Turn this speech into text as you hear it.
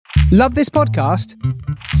Love this podcast?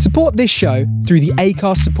 Support this show through the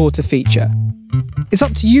Acast supporter feature. It's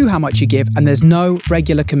up to you how much you give, and there's no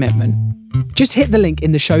regular commitment. Just hit the link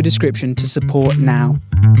in the show description to support now.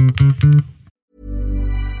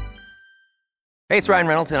 Hey, it's Ryan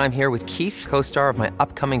Reynolds, and I'm here with Keith, co-star of my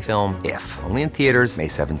upcoming film, If, only in theaters May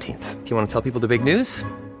 17th. Do you want to tell people the big news?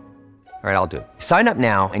 All right, I'll do it. Sign up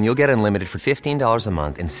now and you'll get unlimited for $15 a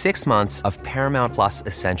month and 6 months of Paramount Plus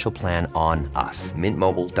Essential Plan on us.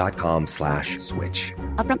 MintMobile.com/switch.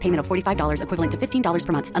 Upfront payment of $45 equivalent to $15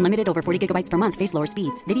 per month. Unlimited over 40 gigabytes per month. Face lower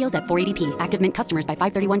speeds. Videos at 480p. Active Mint customers by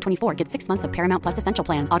 531.24 get 6 months of Paramount Plus Essential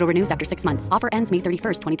Plan. Auto renews after 6 months. Offer ends May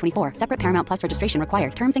 31st, 2024. Separate Paramount Plus registration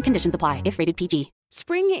required. Terms and conditions apply if rated PG.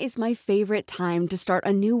 Spring is my favorite time to start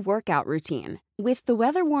a new workout routine. With the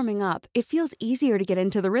weather warming up, it feels easier to get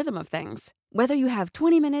into the rhythm of things. Whether you have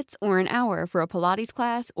 20 minutes or an hour for a Pilates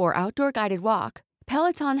class or outdoor guided walk,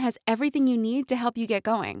 Peloton has everything you need to help you get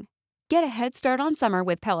going. Get a head start on summer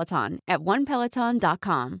with Peloton at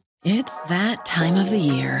onepeloton.com. It's that time of the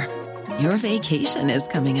year. Your vacation is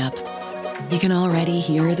coming up. You can already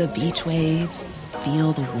hear the beach waves,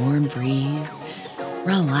 feel the warm breeze,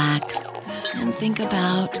 relax, and think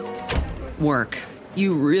about work.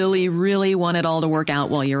 You really, really want it all to work out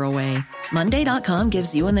while you're away. Monday.com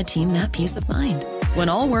gives you and the team that peace of mind. When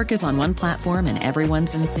all work is on one platform and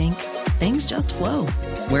everyone's in sync, things just flow.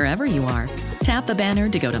 Wherever you are, tap the banner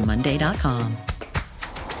to go to Monday.com.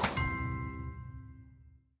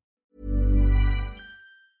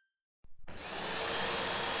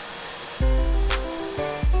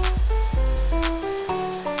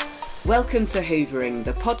 Welcome to Hoovering,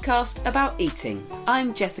 the podcast about eating.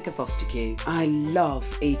 I'm Jessica Fostekew. I love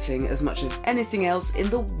eating as much as anything else in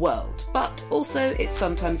the world, but also it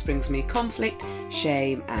sometimes brings me conflict,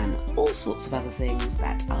 shame, and all sorts of other things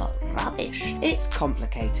that are rubbish. It's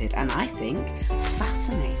complicated and I think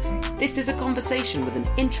fascinating. This is a conversation with an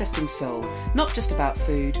interesting soul, not just about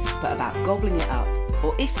food, but about gobbling it up,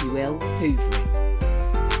 or if you will, hoovering.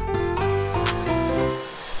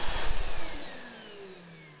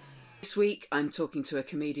 This week, I'm talking to a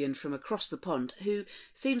comedian from across the pond who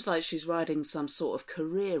seems like she's riding some sort of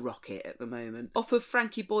career rocket at the moment. Off of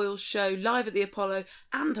Frankie Boyle's show, live at the Apollo,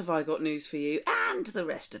 and Have I Got News for You, and the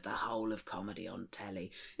rest of the whole of comedy on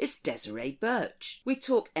telly. It's Desiree Burch. We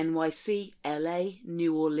talk NYC, LA,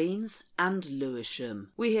 New Orleans, and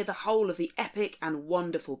Lewisham. We hear the whole of the epic and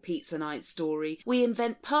wonderful pizza night story. We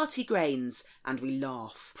invent party grains, and we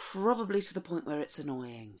laugh. Probably to the point where it's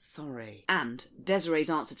annoying. Sorry. And Desiree's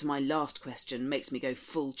answer to my last question makes me go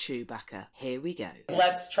full Chewbacca. Here we go.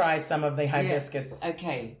 Let's try some of the hibiscus. Yeah.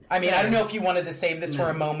 Okay. I mean, I don't know if you wanted to save this for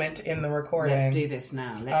a moment in the recording. Let's do this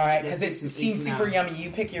now. All right, because it seems super yummy. You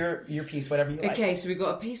pick your piece, whatever you like. Okay, so we've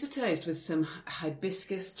got a piece of toast with some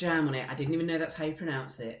hibiscus jam on it. I didn't even know that's how you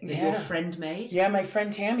pronounce it. That your friend made? Yeah, my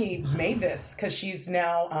friend Tammy made this because she's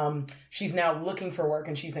now looking for work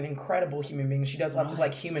and she's an incredible human being. She does lots of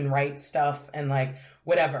like human rights stuff and like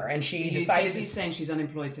whatever. And she decided She's saying she's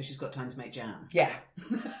unemployed, so she's got time to make jam. Yeah.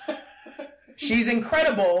 She's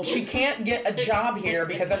incredible. She can't get a job here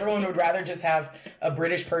because everyone would rather just have a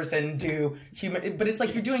British person do human... But it's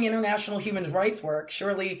like you're doing international human rights work.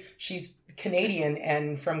 Surely she's Canadian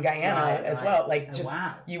and from Guyana as well. Like,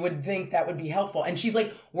 you would think that would be helpful. And she's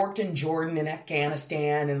like worked in Jordan and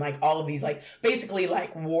Afghanistan and like all of these like basically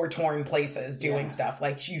like war-torn places doing stuff.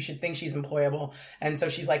 Like you should think she's employable. And so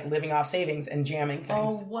she's like living off savings and jamming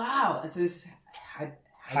things. Oh, wow. So this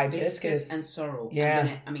hibiscus and sorrel.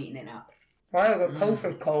 Yeah. I'm eating it up. I got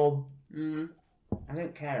COVID cold. I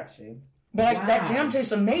don't care, actually. But like that jam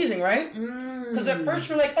tastes amazing, right? Because at first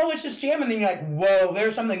you're like, oh, it's just jam. And then you're like, whoa,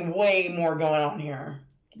 there's something way more going on here.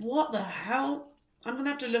 What the hell? I'm going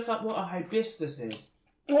to have to look up what a hibiscus is.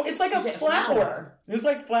 Well, it's like a flower. It's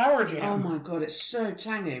like flower jam. Oh my God, it's so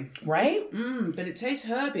tangy. Right? But it tastes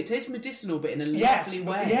herby. It tastes medicinal, but in a lovely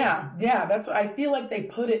way. Yeah. I feel like they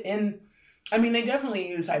put it in... I mean, they definitely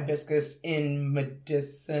use hibiscus in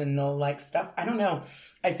medicinal like stuff. I don't know.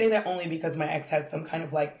 I say that only because my ex had some kind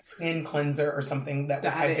of like skin cleanser or something that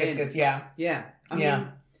was hibiscus. Yeah. I mean,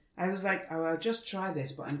 I was like, oh, I'll just try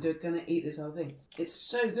this, but I'm going to eat this whole thing. It's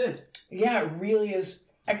so good. Yeah, it really is.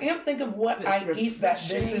 I can't think of what I eat that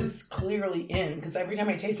this is clearly in, because every time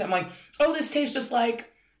I taste it, I'm like, oh, this tastes just like...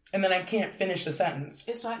 And then I can't finish the sentence.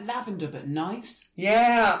 It's like lavender, but nice.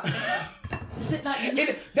 Yeah. Is it like...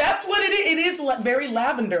 That's what it is. It is very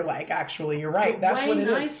lavender-like, actually. You're right. That's what it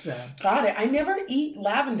nicer. Is. Got it. I never eat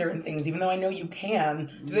lavender in things, even though I know you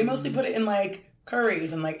can. Do they mostly put it in, like,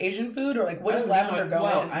 curries and, like, Asian food? Or, like, what does lavender go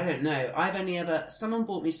in? I don't know. I've only ever... Someone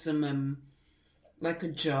bought me some like a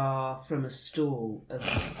jar from a stall of...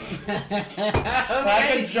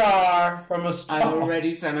 Like a jar from a stall. I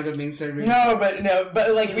already sound like I'm being so rude. No,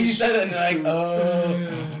 but like when you said it, like,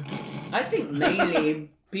 I think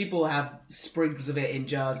mainly people have sprigs of it in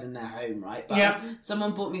jars in their home, right? But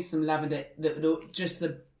someone bought me some lavender, just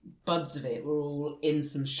the buds of it were all in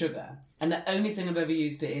some sugar. And the only thing I've ever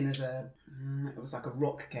used it in is it was like a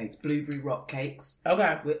rock cakes, blueberry rock cakes.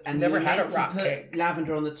 Okay. And never you had a meant to rock put cake.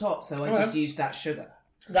 lavender on the top, so I just used that sugar.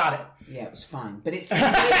 Got it. Yeah, it was fine. But it's a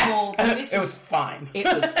bit more... It was fine. It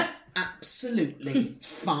was absolutely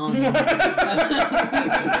fine.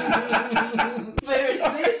 Whereas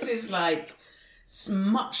this is like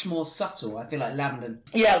much more subtle. I feel like lavender.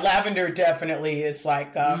 Yeah, lavender definitely is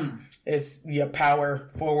like is power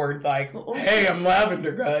forward. Like, hey, I'm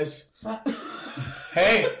lavender, guys.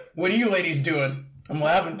 Hey, what are you ladies doing? I'm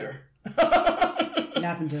lavender.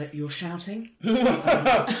 Lavender, you're shouting?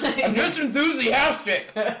 I'm just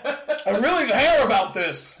enthusiastic. I really care about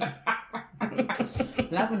this.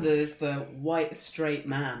 Lavender is the white straight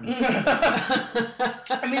man.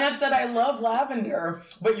 I mean, that said, I love lavender,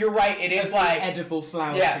 but you're right. It is like edible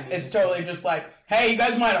flower. Yes, it's totally just like, hey, you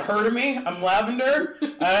guys might have heard of me. I'm lavender. The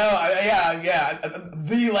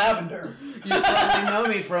lavender. You probably know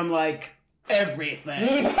me from like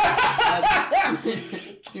everything.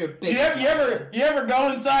 You're a big. You ever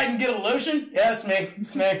go inside and get a lotion? Yeah, it's me.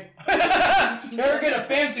 It's me. You ever get a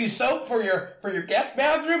fancy soap for your guest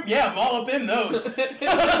bathroom? Yeah, I'm all up in those.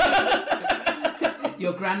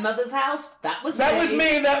 Your grandmother's house? That was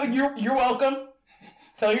me. You're welcome.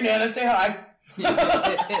 Tell your Nana say hi.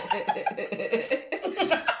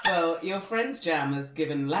 Well, your friend's jam has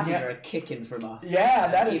given lavender a kick-in from us. Yeah,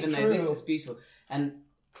 that is even true. Even though this is beautiful. And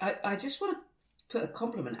I just want to put a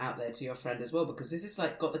compliment out there to your friend as well, because this is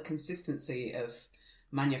like got the consistency of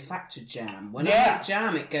manufactured jam. When I make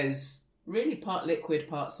jam, it goes really part liquid,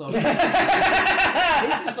 part solid.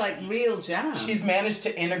 This is like real jam. She's managed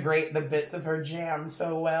to integrate the bits of her jam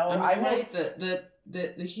so well. I'm afraid that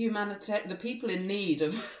the people in need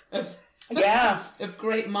of of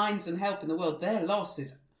great minds and help in the world, their loss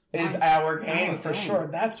is our gain for sure.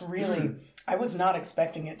 That's really... I was not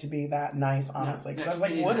expecting it to be that nice, honestly, because I was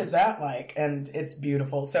like, what is that like? And it's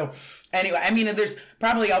beautiful. So anyway, I mean, there's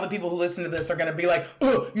probably all the people who listen to this are going to be like,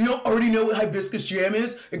 oh, you already know what hibiscus jam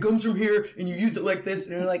is? It comes from here and you use it like this.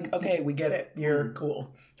 And you're like, okay, we get it. You're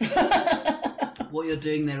cool. What you're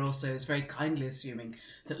doing there also is very kindly assuming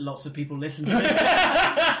that lots of people listen to this.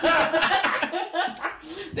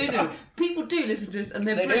 They do. People do listen to this, and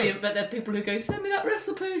they're brilliant, but they're people who go, send me that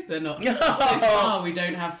recipe. They're not. So far, we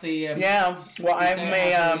don't have the... well, I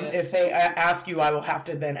may, if they ask you, I will have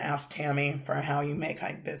to then ask Tammy for how you make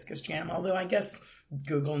hibiscus jam, although I guess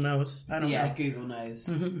Google knows. I don't know. Yeah, Google knows.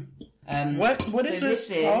 Mm-hmm. What is this?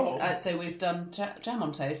 So we've done jam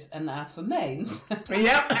on toast, and now for mains.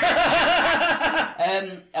 Yep.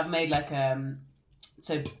 I've made like...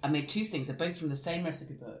 so I made two things. They're both from the same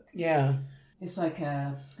recipe book. Yeah. It's like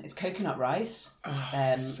it's coconut rice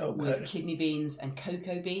so with kidney beans and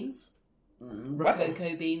cocoa beans.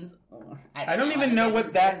 Rococo beans. I don't even know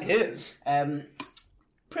what that is.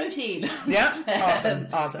 Protein. Yeah,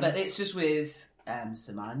 awesome. But it's just with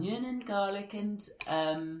some onion and garlic and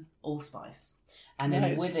allspice. And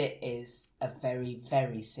then with it is a very,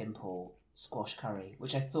 very simple squash curry,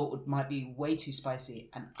 which I thought might be way too spicy,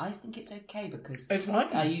 and I think it's okay because it's fine.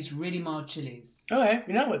 I use really mild chilies. Okay,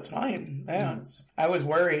 it's fine. Yeah, I was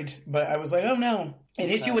worried, but I was like, oh no, it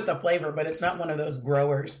hits you with the flavor, but it's not one of those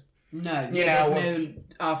growers. No, there's no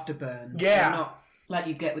afterburn. Yeah, not like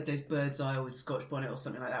you get with those bird's eye or with Scotch bonnet or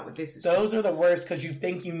something like that. With this, those are the worst because you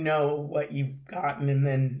think you know what you've gotten, and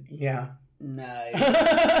then no,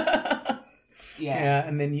 yeah,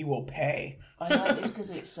 and then you will pay. I like this because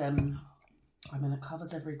it's it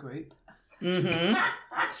covers every group. Mm-hmm.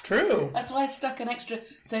 It's true. That's why I stuck an extra.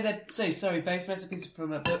 Sorry. Both recipes are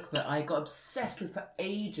from a book that I got obsessed with for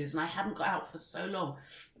ages, and I hadn't got out for so long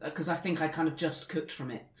because I think I kind of just cooked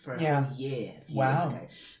from it for a whole year, a few years ago.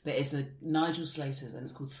 But it's a Nigel Slater's, and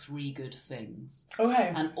it's called 3 Good Things.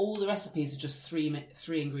 Okay. And all the recipes are just three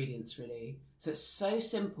ingredients, really. So it's so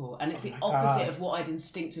simple, and it's the opposite of what I'd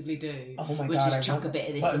instinctively do, which is chuck a bit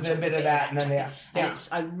of this and a bit of that, and then And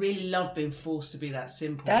I really love being forced to be that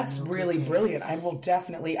simple. That's really brilliant. I will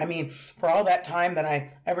definitely. I mean, for all that time that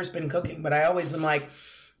I ever spent cooking, but I always am like,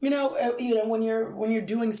 when you're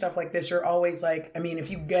doing stuff like this, you're always like, I mean,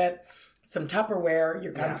 if you get some Tupperware,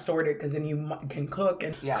 you're kind of sorted because then you can cook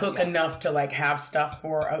and cook enough to like have stuff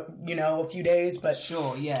for a few days. But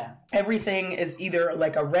everything is either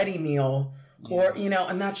like a ready meal. Or,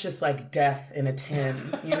 and that's just like death in a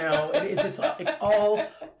tin, it is, it's like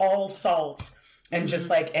all salt and just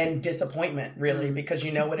like, and disappointment really, because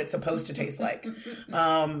you know what it's supposed to taste like.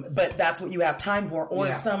 But that's what you have time for,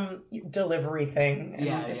 or some delivery thing. And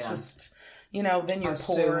it's just, you know, then you're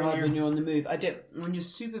poor. So hard when you're on the move. When you're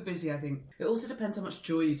super busy, I think it also depends how much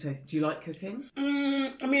joy you take. Do you like cooking?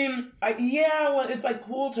 I mean, well, it's like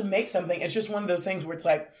cool to make something. It's just one of those things where it's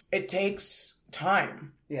like, it takes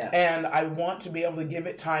time. Yeah. And I want to be able to give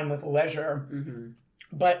it time with leisure. Mm-hmm.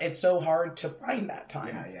 But it's so hard to find that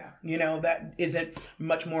time. Yeah. You know, that isn't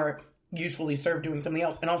much more usefully served doing something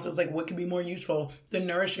else. And also it's like, what could be more useful than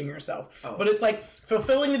nourishing yourself? But it's like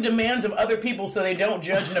fulfilling the demands of other people so they don't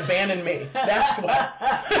judge and abandon me. That's what.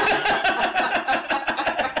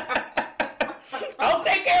 I'll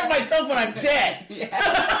take care of myself when I'm dead.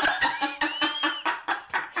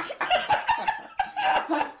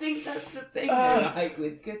 I think that's the thing like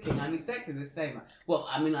with cooking. I'm exactly the same. Well,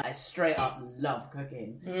 I mean, I straight up love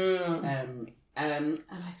cooking. And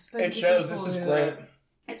I suppose it shows. This is great.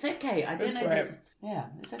 It's okay. I don't know if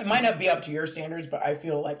it's okay. It might not be up to your standards, but I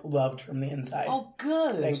feel like loved from the inside. Oh,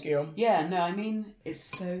 good. Thank you. Yeah, no, I mean, it's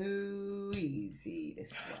so easy,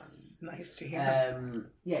 this one. It's nice to hear.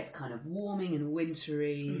 It's kind of warming and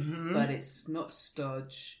wintry, but it's not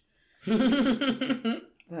stodge.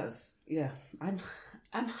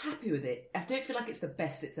 I'm happy with it. I don't feel like it's the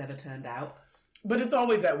best it's ever turned out. But it's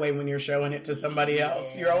always that way when you're showing it to somebody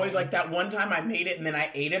else. You're always like, that one time I made it and then I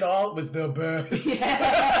ate it all. It was the best.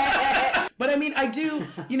 Yeah. But I mean, I do,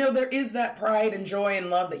 you know, there is that pride and joy and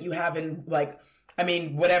love that you have in, like, I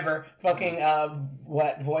mean, whatever, fucking,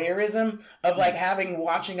 voyeurism of, like,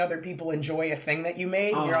 watching other people enjoy a thing that you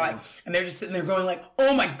made. And you're like, and they're just sitting there going like,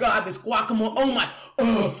 oh my God, this guacamole, oh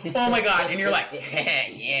my God. And you're like,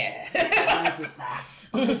 yeah.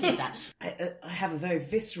 I did that. I have a very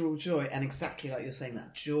visceral joy, and exactly like you're saying,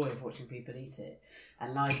 that joy of watching people eat it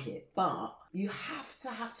and like it. But you have to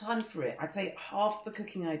have time for it. I'd say half the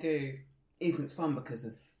cooking I do isn't fun because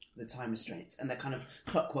of the time restraints, and they're kind of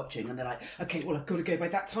clock watching, and they're like, okay, well, I've got to go by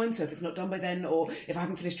that time, so if it's not done by then, or if I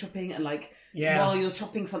haven't finished chopping, and like, while you're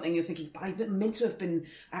chopping something, you're thinking, I meant to have been,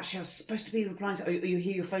 actually, I was supposed to be replying to, or you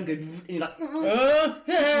hear your phone go, and you're like,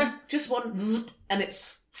 just one, and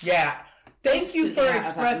it's... Yeah. Thank you for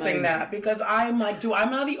expressing that, because I'm like, I'm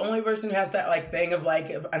not the only person who has that like thing of like,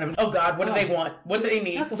 and I'm, oh God, what do they want? What do they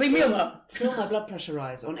need? Leave me alone. Feel my blood pressure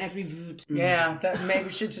rise on every. Yeah, that maybe we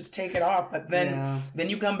should just take it off. But then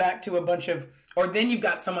you come back to a bunch of, or then you've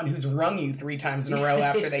got someone who's rung you 3 times in a row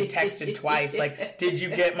after they texted twice, like, did you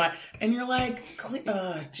get my? And you're like,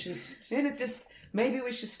 just. And it just maybe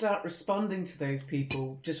we should start responding to those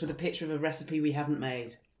people just with a picture of a recipe we haven't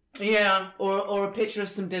made. Yeah. Or a picture of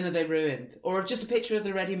some dinner they ruined. Or just a picture of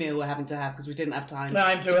the ready meal we're having to have because we didn't have time. No,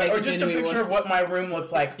 I'm to it. Or just a picture of what my room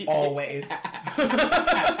looks like always.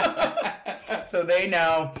 So they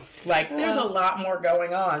know, like, there's a lot more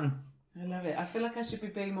going on. I love it. I feel like I should be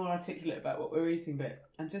being more articulate about what we're eating, but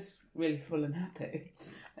I'm just really full and happy.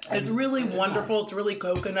 It's really wonderful. Nice. It's really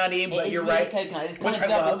coconutty, but you're really right. Coconut. It's kind of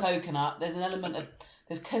double coconut. There's an element of...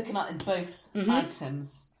 There's coconut in both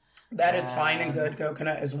items. That is fine and good.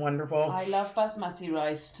 Coconut is wonderful. I love basmati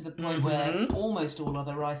rice to the point where almost all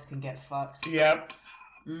other rice can get fucked. Yep.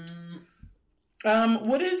 I'm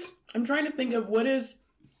trying to think of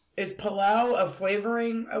is pilau a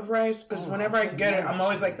flavoring of rice? Because whenever I get it, I'm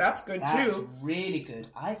always like, that's good too. That's really good.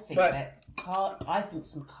 I think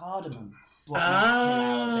some cardamom.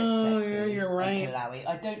 Yeah, you're right.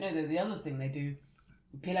 I don't know though. The other thing they do,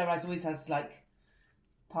 pilau rice always has like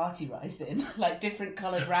party rice in, like different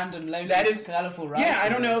coloured, random, colourful rice. Yeah, I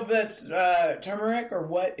don't know if that's turmeric or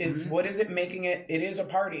what is it making it. It is a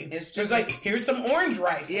party. It's just like, here's some orange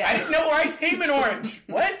rice. Yeah. I didn't know rice came in orange.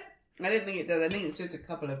 What? I didn't think it does. I think it's just a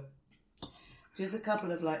couple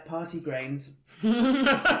of like party grains.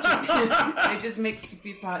 They just mixed a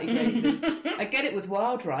few party grains in. I get it with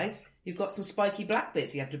wild rice. You've got some spiky black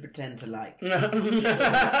bits you have to pretend to like. With us,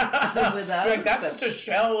 like, that's just a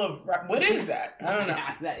shell of... What is that? I don't know.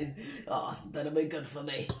 That is... Oh, this better be good for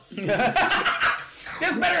me. This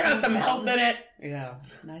better have some health in it. Yeah.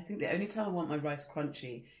 And I think the only time I want my rice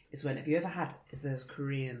crunchy is when... Have you ever had... There's a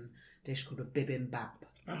Korean dish called a bibimbap.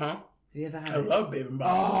 Uh-huh. Have you ever had it? I love bibimbap.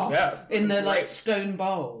 Oh, yes. In the, like, stone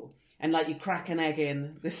bowl. And, like, you crack an egg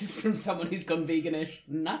in. This is from someone who's gone veganish.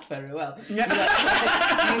 Not very well. Yeah.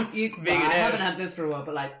 Veganish. I haven't had this for a while,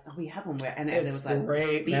 but, like, we had one where... And there was, like...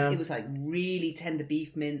 Great, beef, it was, like, really tender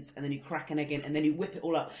beef mince, and then you crack an egg in, and then you whip it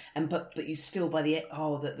all up, and but you still, by the...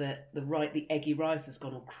 the eggy rice has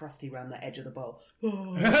gone all crusty around the edge of the bowl.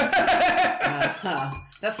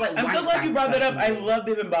 That's like... I'm so glad you brought that up. I love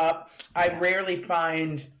bibimbap. I rarely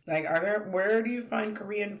find, like, where do you find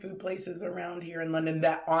Korean food places around here in London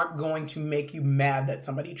that aren't going to make you mad that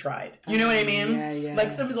somebody tried? You know what I mean? Yeah.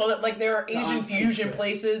 Like, some people, like, there are Asian fusion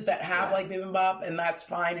places that have, like, bibimbap, and that's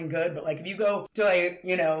fine and good, but, like, if you go to, like,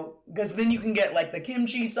 you know, because then you can get, like, the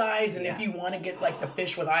kimchi sides, and if you want to get, like, the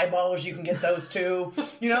fish with eyeballs, you can get those, too.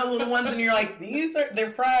 You know, little ones, and you're like,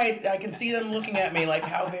 they're fried. I can see them looking at me like,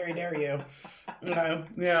 how very dare you? You know,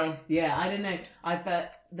 Yeah, I don't know. I've the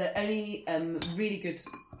only really good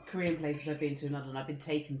Korean places I've been to in London, I've been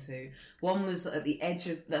taken to. One was at the edge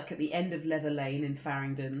of, like, at the end of Leather Lane in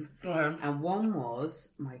Farringdon, and one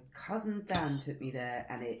was my cousin Dan took me there,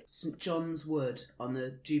 and it's St John's Wood on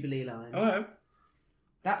the Jubilee line. Okay.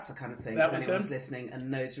 That's the kind of thing. That if was anyone's good. listening and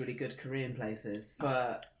knows really good Korean places,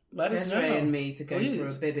 but. Let us know. Desiree and me to go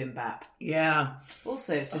Please. for a bibimbap. Yeah.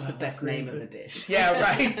 Also, it's just the best name of a dish. Yeah,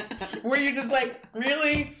 right. Where you're just like,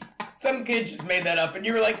 really? Some kid just made that up, and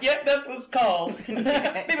you were like, yep, that's what it's called.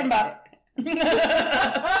 Bibimbap.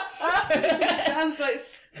 It sounds like,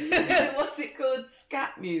 what's it called?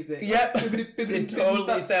 Scat music. Yep. It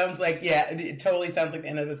totally sounds like, it totally sounds like the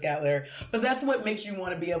end of the scat lyric. But that's what makes you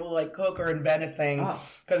want to be able to, like, cook or invent a thing.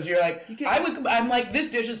 Because you're like, I'm like, this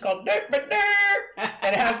dish is called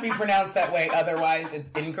and it has to be pronounced that way, otherwise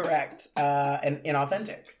it's incorrect and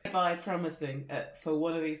inauthentic. By promising for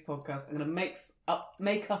one of these podcasts, I'm going to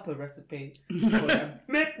make up a recipe. And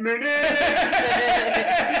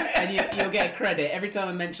you'll get a credit every time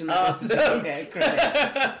I mention that recipe. You'll get a credit.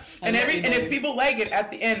 And if people like it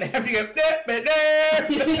at the end, they have to go.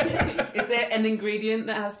 Is there an ingredient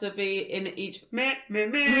that has to be in each?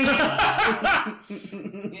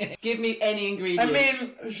 Give me any ingredient. I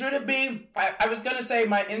mean, should it be? I was gonna say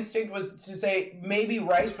my instinct was to say maybe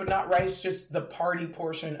rice, but not rice, just the party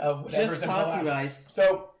portion of whatever's just in party Pilau. rice.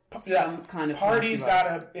 So some kind of party's party rice.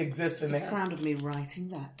 gotta exist in The there. sound of me writing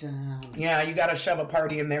that down. Yeah, you gotta shove a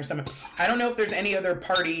party in there somewhere. I don't know if there's any other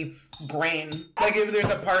party grain. Like if there's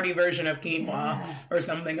a party version of quinoa or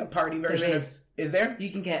something, a party version of... Is there? You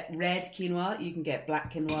can get red quinoa, you can get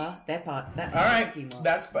black quinoa. That's All party right. quinoa.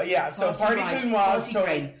 That's, yeah, so party rice, quinoa is party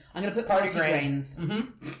totally... grain. I'm going to put party grains.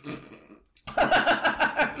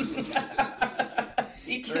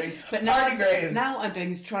 Eatery. But now, Party grains. Now I'm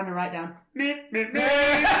doing is trying to write down... and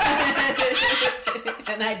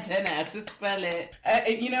I don't know how to spell it.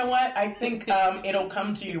 You know what? I think it'll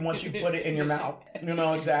come to you once you put it in your mouth. You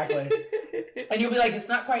know exactly. And you'll be like, it's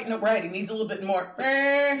not quite right. It needs a little bit more.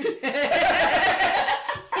 I'm going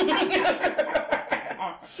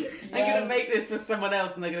to make this for someone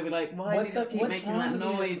else and they're going to be like, why do you just keep making that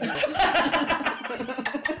noise?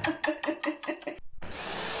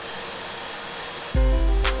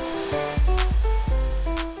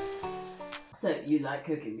 So you like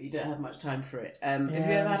cooking, but you don't have much time for it. Have you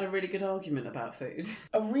ever had a really good argument about food?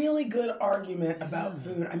 A really good argument about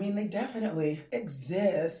food. I mean, they definitely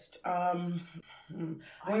exist. I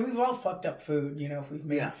mean, we've all fucked up food, you know, if we've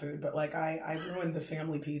made food. But, like, I ruined the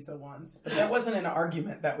family pizza once. But that wasn't an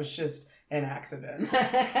argument. That was just an accident.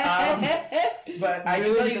 But I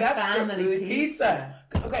can tell you that's family pizza.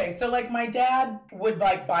 Okay, so, like, my dad would,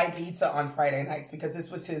 like, buy pizza on Friday nights because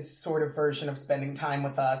this was his sort of version of spending time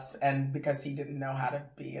with us and because he didn't know how to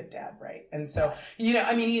be a dad, right? And so, you know,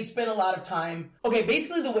 I mean, he'd spent a lot of time... Okay,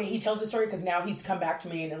 basically the way he tells the story, because now he's come back to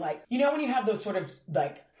me and, like, you know when you have those sort of,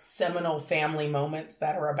 like, seminal family moments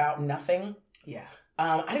that are about nothing? Yeah.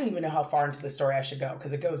 I don't even know how far into the story I should go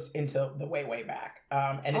because it goes into the way, way back.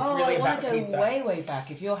 And it's really about pizza. I want to go way, way back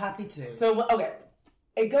if you're happy to. So, okay.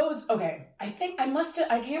 It goes, okay, I think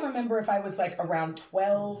I can't remember if I was like around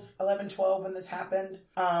 11, 12 when this happened.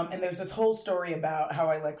 And there's this whole story about how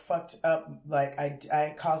I like fucked up, like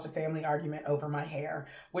I caused a family argument over my hair,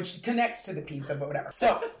 which connects to the pizza, but whatever.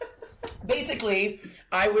 So basically,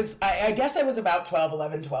 I guess I was about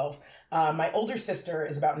 11, 12. My older sister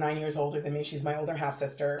is about 9 years older than me. She's my older half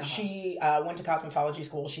sister. She went to cosmetology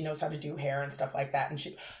school. She knows how to do hair and stuff like that.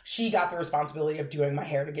 And she got the responsibility of doing my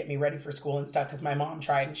hair to get me ready for school and stuff because my mom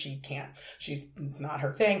tried and she can't. It's not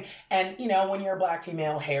her thing. And, you know, when you're a black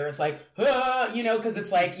female, hair is like, you know, because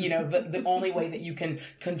it's like, you know, the only way that you can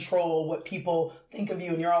control what people think of you,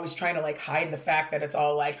 and you're always trying to like hide the fact that it's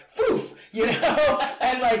all like foof, you know,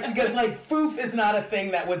 and like because like foof is not a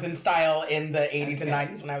thing that was in style in the 80s and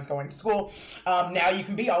 90s when I was going to school. Now you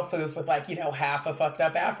can be all foof with like, you know, half a fucked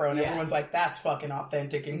up afro, and everyone's like, that's fucking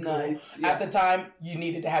authentic and cool. Nice. Yeah. At the time, you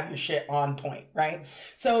needed to have your shit on point, right?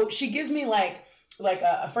 So she gives me like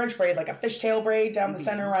a French braid, like a fishtail braid down the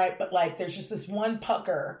center, right? But like there's just this one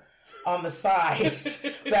pucker on the sides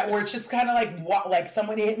that were just kind of like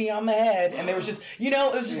somebody hit me on the head, and there was just, you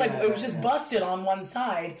know, it was just like it was just busted on one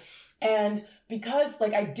side. And because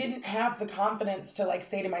like I didn't have the confidence to like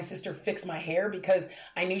say to my sister, fix my hair, because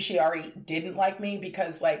I knew she already didn't like me,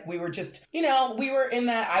 because like we were just, you know, we were in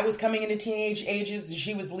that, I was coming into teenage ages and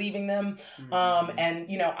she was leaving them. And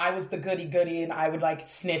you know, I was the goody and I would like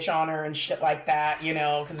snitch on her and shit like that, you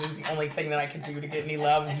know, because it was the only thing that I could do to get any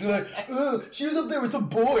love, is be like, oh, she was up there with a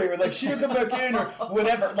boy, or like she didn't come back in, or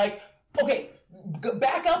whatever. Like, okay,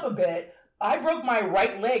 back up a bit. I broke my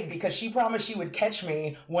right leg because she promised she would catch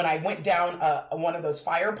me when I went down one of those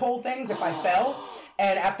fire pole things if I fell.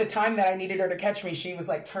 And at the time that I needed her to catch me, she was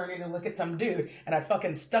like turning to look at some dude, and I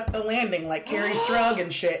fucking stuck the landing like Carrie Strug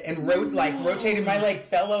and shit, and rotated my leg,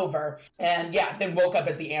 fell over, and yeah, then woke up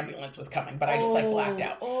as the ambulance was coming, but I just like blacked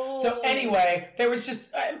out. So anyway, there was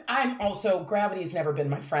just, I'm also, gravity's never been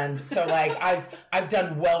my friend, so like I've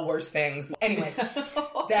done well worse things. Anyway,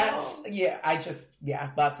 that's,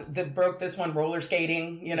 broke this one, roller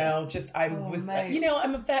skating, you know, just, I'm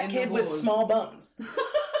a fat kid with small bones.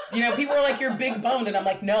 You know, people are like, you're big boned. And I'm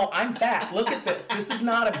like, no, I'm fat. Look at this. This is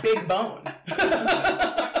not a big bone.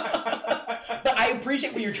 But I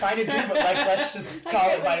appreciate what you're trying to do, but like, let's just call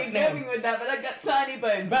it by its name. With that, but I got tiny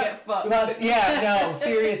bones. Get fucked. But yeah, no,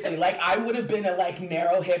 seriously. Like, I would have been a like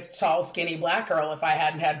narrow-hipped, tall, skinny black girl if I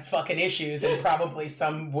hadn't had fucking issues and probably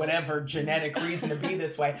some whatever genetic reason to be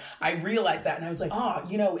this way. I realized that, and I was like, oh,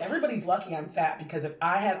 you know, everybody's lucky I'm fat, because if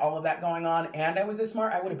I had all of that going on and I was this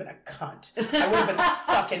smart, I would have been a cunt. I would have been a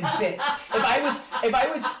fucking bitch. If I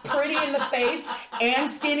was pretty in the face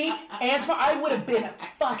and skinny and smart, I would have been a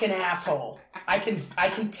fucking asshole. I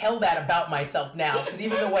can tell that about myself now, because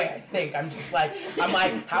even the way I think, I'm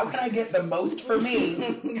like, how can I get the most for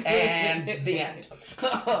me? And the end.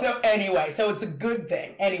 So anyway, so it's a good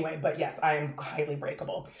thing. Anyway, but yes, I am highly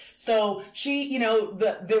breakable. So she, you know,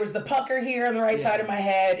 there was the pucker here on the right side of my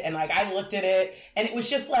head, and like I looked at it, and it was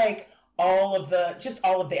just like, all of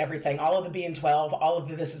the everything, all of the being 12, all of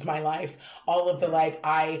the this is my life, all of the like,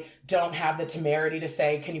 I don't have the temerity to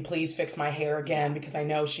say, can you please fix my hair again? Because I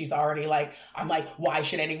know she's already like, I'm like, why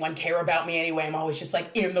should anyone care about me anyway? I'm always just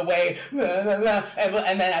like in the way. Blah, blah, blah.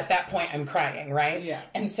 And then at that point I'm crying, right? Yeah.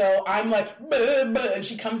 And so I'm like, blah, blah, and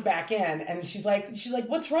she comes back in and she's like,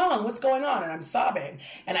 what's wrong? What's going on? And I'm sobbing.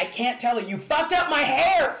 And I can't tell her, you fucked up my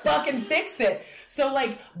hair. Fucking fix it. So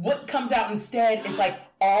like what comes out instead is like,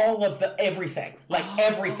 all of the everything, like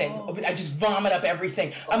everything. I just vomit up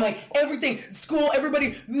everything. I'm like, everything, school,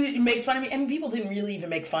 everybody makes fun of me. And people didn't really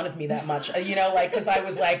even make fun of me that much, you know, like, because I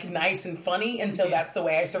was like nice and funny. And so that's the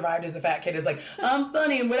way I survived as a fat kid, is like, I'm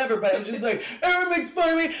funny and whatever. But I'm just like, everyone makes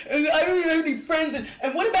fun of me. And I don't even have any friends.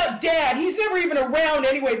 And what about dad? He's never even around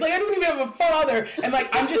anyways. Like, I don't even have a father. And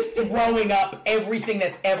like, I'm just throwing up everything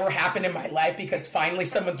that's ever happened in my life, because finally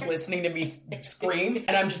someone's listening to me scream.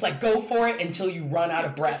 And I'm just like, go for it until you run out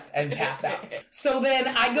of breath and pass out. So then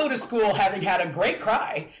I go to school having had a great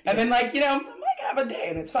cry, and then like, you know, I'm like, have a day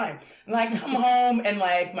and it's fine. And I come home and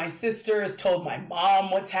like my sister has told my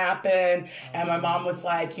mom what's happened, and my mom was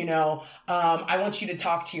like, you know, I want you to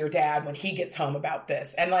talk to your dad when he gets home about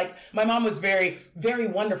this. And like my mom was very, very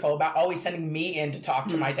wonderful about always sending me in to talk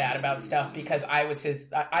to my dad about stuff, because I was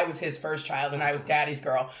his first child and I was daddy's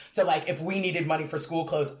girl. So like if we needed money for school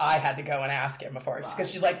clothes, I had to go and ask him before,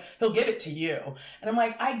 because she's like, he'll give it to you. And I'm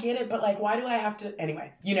like, I get it, but like, why do I have to?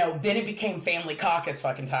 Anyway, you know, then it became family caucus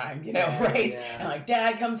fucking time, you know, right? Yeah. And like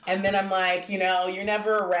dad comes, and then I'm like, you know, you're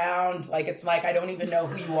never around. Like, it's like, I don't even know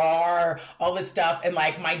who you are, all this stuff. And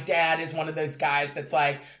like, my dad is one of those guys that's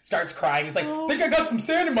like, starts crying. He's like, I think I got some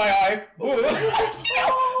sand in my eye. You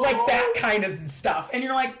know, like that kind of stuff. And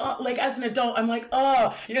you're like, oh, like as an adult, I'm like,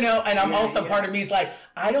 oh, you know, and I'm also part of me is like,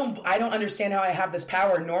 I don't understand how I have this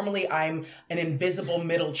power. Normally I'm an invisible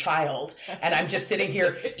middle child, and I'm just sitting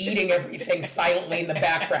here eating everything silently in the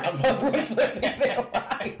background while everyone's living their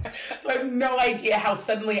lives. So I have no idea how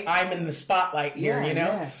suddenly I'm in the spotlight here, you know?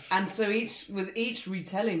 Yeah. And so with each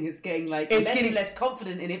retelling, it's getting like less and less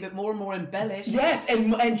confident in it, but more and more embellished. Yes,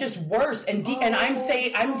 and just worse. And and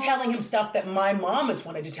I'm telling him stuff that my mom has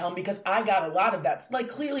wanted to tell him, because I got a lot of that. Like,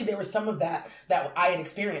 clearly there was some of that I had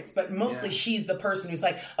experienced, but mostly she's the person who's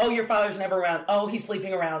like, oh, your father's never around. Oh, he's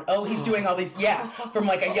sleeping around. Oh, he's doing all these. Yeah. From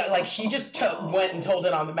like she just went and told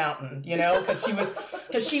it on the mountain, you know, because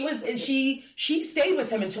she stayed with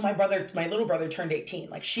him until my little brother turned 18.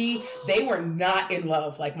 Like they were not in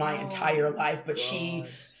love like my entire life, but she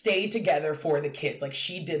stayed together for the kids. Like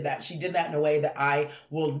she did that. She did that in a way that I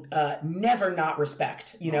will never not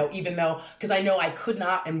respect, you know, even though, because I know I could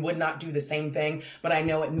not and would not do the same thing, but I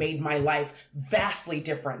know it made my life vastly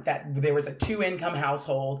different, that there was a 2-income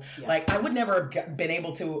household. Yeah. Like I would never have been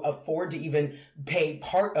able to afford to even pay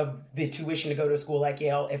part of the tuition to go to a school like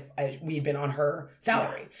Yale if we'd been on her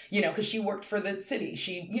salary, you know, because she worked for the city.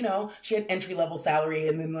 She, you know, she had entry level salary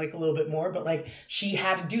and then like a little bit more, but like she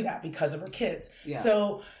had to do that because of her kids. Yeah.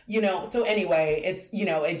 So, you know, so anyway, it's, you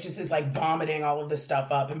know, it just is like vomiting all of this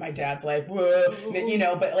stuff up. And my dad's like, whoa, you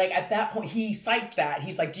know, but like at that point he cites that.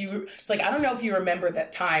 He's like, it's like, I don't know if you remember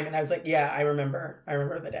that time. And I was like, yeah, I remember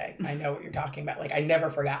the day. I know what you're talking about. Like I never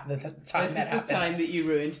forgot the time that happened. This is the time that you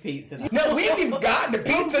ruined pizza night. No, we haven't even gotten to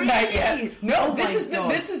pizza night yet. No, this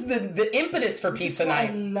is the impetus for pizza night.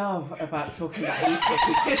 What I love about talking about Easter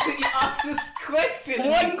is that you ask this question.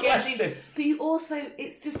 One question. But you also,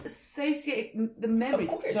 it's just associated the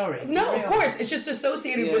memories. Sorry. No, of course. It's just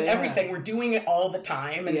associated with everything. We're doing it all the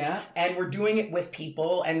time. And we're doing it with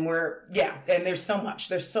people. And and there's so much.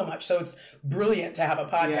 So it's brilliant to have a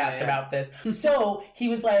podcast about this. So he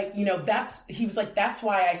was like, you know, that's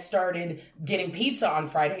why I started getting pizza on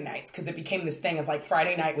Friday nights, because it became this thing of like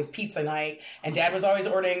Friday night was pizza night and Dad was always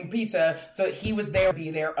ordering pizza. So he was there, be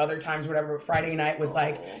there other times, whatever. But Friday night was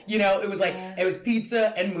like, you know, it was like, it was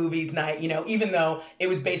pizza and movies night, you know, even though it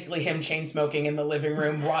was basically him chain smoking in the living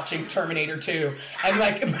room watching Terminator 2. And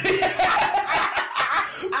like,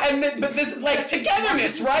 but this is like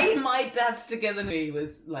togetherness, right? My dad's togetherness. He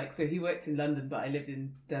was like, so he worked in London, but I lived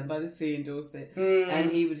down by the sea in Dorset.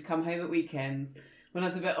 And he would come home at weekends. When I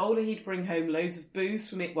was a bit older, he'd bring home loads of booze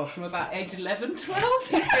from about age 11, 12.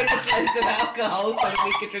 He'd bring us loads of alcohol so that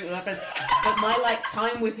we could drink with our friends. But my, like,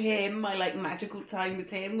 time with him, my, like, magical time with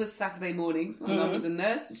him was Saturday mornings. My mum was a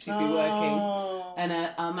nurse and she'd be working.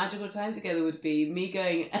 And our magical time together would be me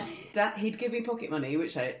going, he'd give me pocket money,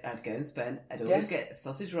 which I'd go and spend. I'd always get a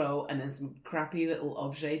sausage roll and then some crappy little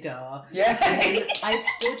objet d'art. Yeah. And then I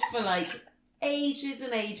stood for, like, ages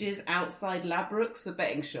and ages outside Ladbrokes, the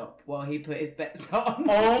betting shop, while he put his bets on.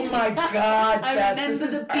 Oh my God, Jess, I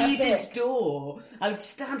remember the beaded door. I would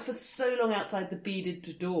stand for so long outside the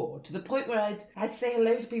beaded door, to the point where I'd say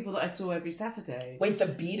hello to people that I saw every Saturday. Wait, the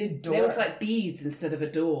beaded door? There was like beads instead of a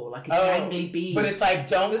door, like a jangly bead. But it's like,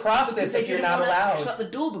 don't cross this if you're not allowed. Shut the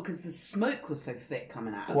door because the smoke was so thick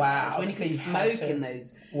coming out. Wow. When you could smoke in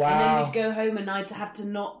those. Wow. And then we'd go home and I'd have to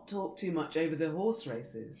not talk too much over the horse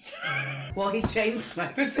races. He chain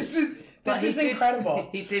smoked. This is incredible.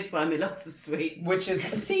 He did buy me lots of sweets.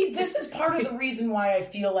 This is part of the reason why I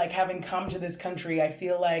feel like, having come to this country, I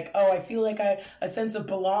feel like a sense of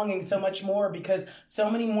belonging so much more, because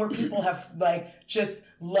so many more people have like just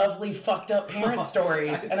lovely fucked up parent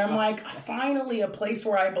stories. And I'm like, finally a place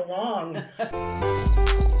where I belong.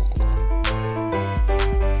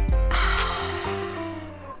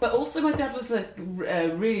 But also my dad was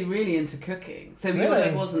really, really into cooking. So your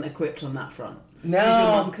dad wasn't equipped on that front. No. Did your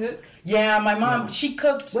mum cook? Yeah, my mom, she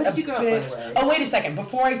cooked. Where did you grow up, by the way? Oh, wait a second.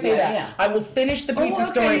 Before I say that, I will finish the pizza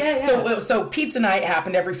story. Yeah. So pizza night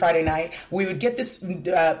happened every Friday night. We would get this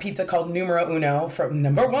pizza called Numero Uno from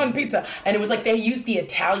Number One Pizza. And it was like they used the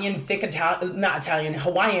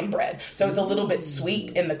Hawaiian bread. So it's a little bit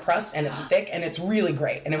sweet in the crust and it's thick and it's really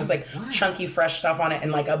great. And it was like chunky, fresh stuff on it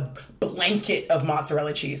and like a blanket of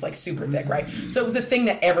mozzarella cheese, like super thick, right? So it was a thing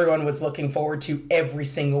that everyone was looking forward to every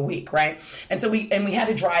single week, right? And so we had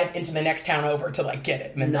to drive into the next town over to like get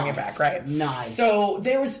it and then bring it back, right? Nice. So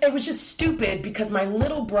it was just stupid because my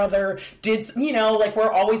little brother did, you know, like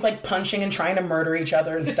we're always like punching and trying to murder each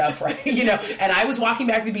other and stuff, right? You know, and I was walking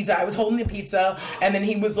back the pizza, I was holding the pizza, and then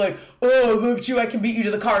he was like, oh, look you, I can beat you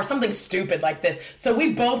to the car, something stupid like this. So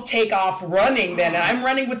we both take off running then, and I'm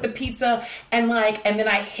running with the pizza, and then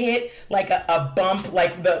I hit like a bump,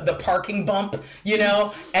 like the parking bump, you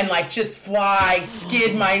know, and like just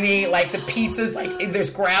skid my knee, like the pizza's like, there's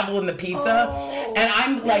gravel in the pizza, and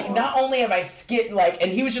I'm like, not only have I skid, like,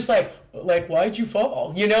 and he was just like, why'd you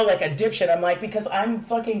fall? You know, like a dipshit. I'm like, because I'm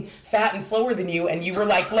fucking fat and slower than you, and you were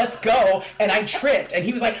like, let's go, and I tripped, and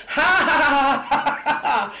he was like, ha ha ha ha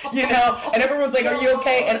ha, you know, and everyone's like, are you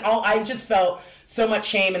okay? And I just felt so much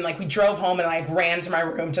shame, and like we drove home and I ran to my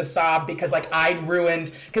room to sob because like I'd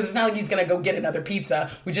ruined, because it's not like he's gonna go get another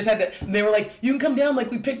pizza. We just had to, they were like, you can come down,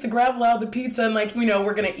 like we picked the gravel out of the pizza and like, you know,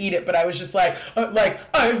 we're gonna eat it. But I was just like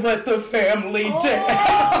I've let the family down.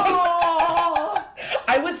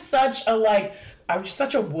 I was such a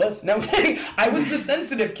wuss. No, I was the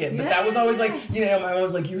sensitive kid, but that was always like, you know, my mom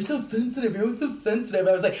was like, you're so sensitive. I was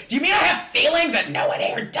like, do you mean I have feelings? And no one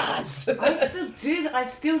here does. I still do that.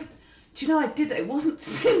 Do you know, I did that. It wasn't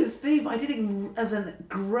to do with food, but I did it as a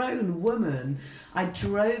grown woman. I'd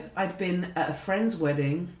been at a friend's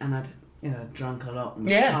wedding, and I'd drunk a lot and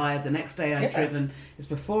was tired. The next day I'd driven, it's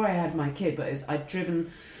before I had my kid, but I'd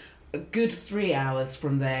driven a good 3 hours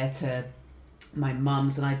from there to my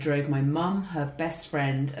mum's, and I drove my mum, her best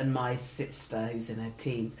friend, and my sister, who's in her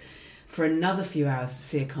teens, for another few hours to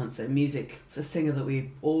see a concert. Music, it's a singer that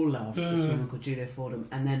we all love, this woman called Julia Fordham.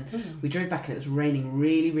 And then we drove back and it was raining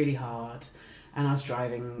really, really hard. And I was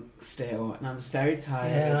driving still and I was very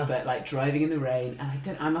tired, but like driving in the rain.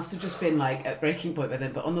 And I must have just been like at breaking point by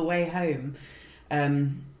then. But on the way home,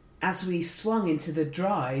 as we swung into the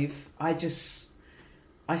drive, I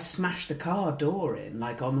smashed the car door in,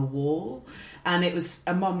 like on the wall. And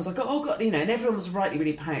Mum was like, oh God, and everyone was rightly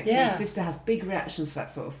really panicked. Yeah. My sister has big reactions to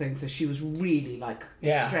that sort of thing, so she was really like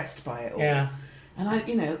stressed by it all. Yeah. And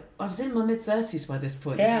I was in my mid-30s by this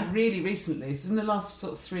point. This is really recently. This is in the last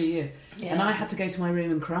sort of 3 years. Yeah. And I had to go to my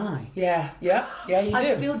room and cry. Yeah, you do.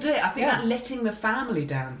 I still do it. I think that letting the family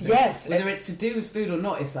down thing, whether it's to do with food or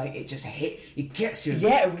not, it's like it just it gets you.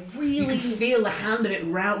 Yeah, it really. You can feel the hand of it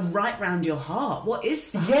right round your heart. What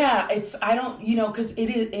is that? Yeah, because it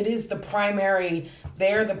is the primary,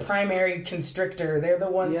 they're the primary constrictor. They're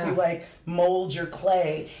the ones who like mold your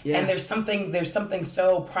clay. Yeah. And there's something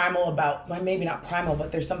so primal about, well, maybe not primal,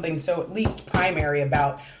 but there's something so at least primary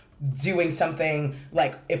about doing something,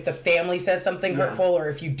 like if the family says something hurtful, or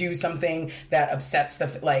if you do something that upsets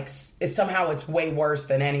it's way worse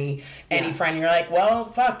than any friend. You're like, well,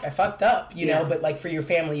 fuck, I fucked up, you know, but like for your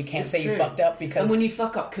family, you can't say you fucked up because... And when you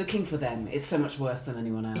fuck up cooking for them, it's so much worse than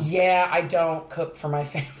anyone else. Yeah, I don't cook for my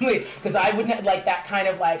family because I wouldn't like that kind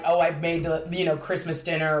of like, oh, I've made the, Christmas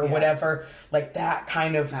dinner or whatever, like that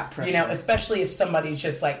kind of, that pressure. Especially if somebody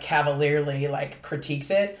just like cavalierly like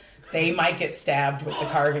critiques it. They might get stabbed with the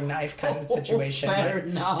carving knife kind of situation. Fair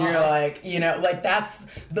enough. You're like, like that's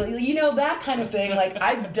that kind of thing. Like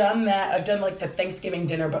I've done that. I've done like the Thanksgiving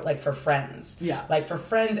dinner, but like for friends. Yeah. Like for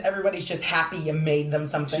friends, everybody's just happy you made them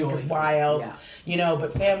something because why else? Yeah.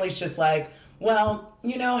 But family's just like, well,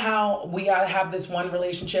 you know how we have this one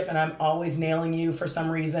relationship and I'm always nailing you for some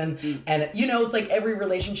reason. And, it's like every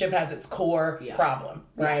relationship has its core problem,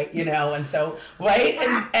 right? And so, right?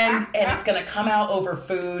 And it's going to come out over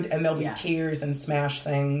food and there'll be tears and smash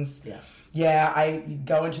things. Yeah. Yeah, I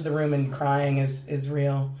go into the room and crying is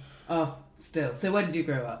real. Oh, still. So where did you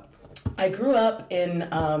grow up? I grew up in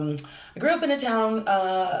a town,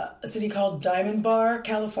 a city called Diamond Bar,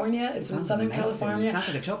 California. It's in Southern California. It sounds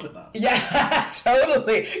like a chocolate bar. Yeah,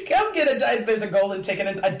 totally. Come get there's a golden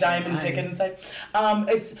ticket, a diamond ticket inside.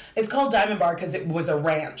 It's called Diamond Bar because it was a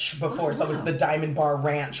ranch before, so it was the Diamond Bar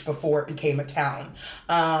Ranch before it became a town.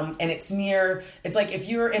 And it's like if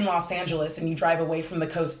you're in Los Angeles and you drive away from the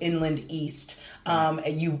coast inland east,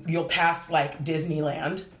 you'll pass like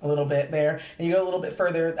Disneyland a little bit there, and you go a little bit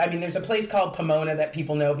further. I mean, there's a place called Pomona that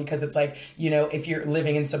people know because it's like, if you're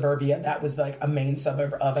living in suburbia, that was like a main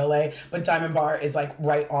suburb of LA, but Diamond Bar is like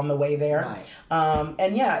right on the way there. Right.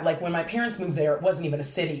 And like when my parents moved there, it wasn't even a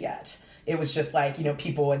city yet. It was just like,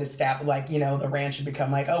 people had established, like, the ranch had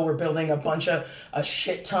become like, oh, we're building a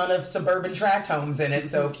shit ton of suburban tract homes in it.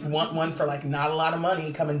 So if you want one for like not a lot of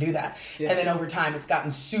money, come and do that. Yeah. And then over time, it's gotten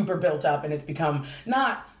super built up and it's become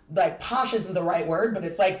not like posh isn't the right word, but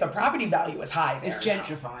it's like the property value is high there. It's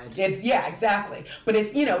gentrified. It's exactly. But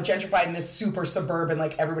it's, gentrified in this super suburban,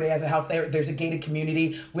 like everybody has a house there. There's a gated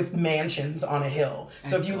community with mansions on a hill.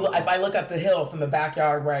 So if I look up the hill from the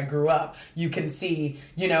backyard where I grew up, you can see,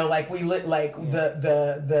 like we lit like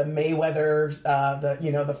the Mayweather,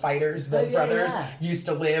 the fighters, the brothers used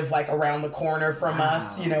to live like around the corner from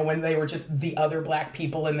us, when they were just the other black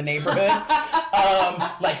people in the neighborhood.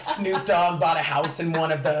 Like Snoop Dogg bought a house in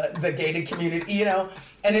one of the gated community,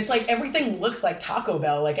 and it's like everything looks like Taco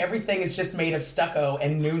Bell. Like everything is just made of stucco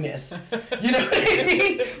and newness. You know what I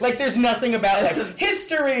mean? Like there's nothing about like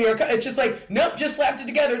history or it's just like, nope, just slapped it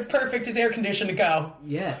together. It's perfect. It's air conditioned to go.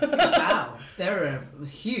 Yeah. Wow. There are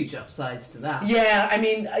huge upsides to that. Yeah. I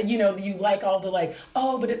mean, you like all the like,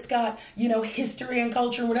 oh, but it's got, history and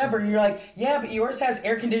culture and whatever. And you're like, yeah, but yours has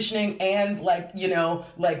air conditioning and like,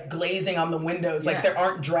 like glazing on the windows. Like there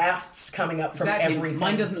aren't drafts coming up from everything.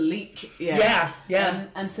 Mine doesn't leak. Yeah. Yeah.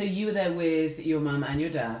 And so you were there with your mum and your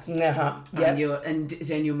dad. Uh-huh. Yep.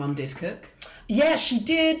 And your mum did cook? Yeah, she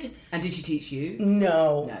did. And did she teach you?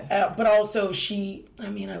 No. But also I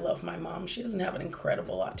love my mom. She doesn't have an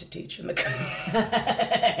incredible lot to teach in the cooking.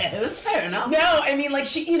 Fair enough. No, I mean, like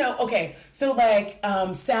she, okay. So like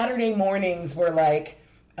Saturday mornings were like,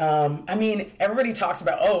 I mean, everybody talks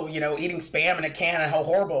about, eating Spam in a can and how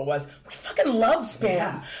horrible it was. We fucking love Spam.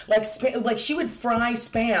 Yeah. Like she would fry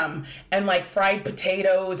Spam and like fried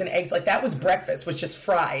potatoes and eggs. Like that was breakfast, was just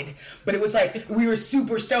fried. But it was like, we were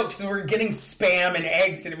super stoked because we were getting Spam and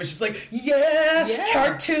eggs and it was just like,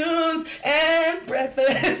 cartoons and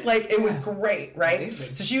breakfast. Like it was great, right?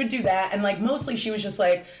 Amazing. So she would do that. And like mostly she was just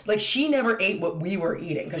like she never ate what we were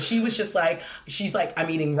eating because she was just like, she's like, I'm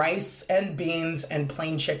eating rice and beans and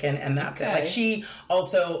plain chicken and that's it. Like she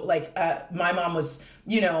also my mom was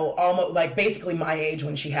almost like basically my age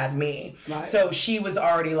when she had me, right. So she was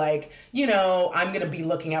already like, I'm gonna be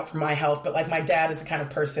looking out for my health, but like my dad is the kind of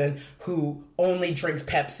person who only drinks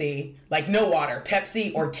Pepsi, like no water,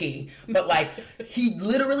 Pepsi or tea, but like he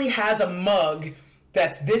literally has a mug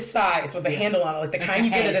that's this size with a handle on it, like the kind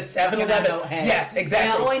you get at a 7-Eleven. Yes,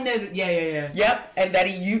 exactly. Yeah, I know that. Yeah. Yep, and that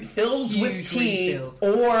he fills with tea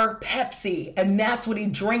or Pepsi, and that's what he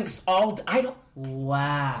drinks all day.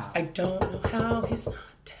 Wow. I don't know how he's not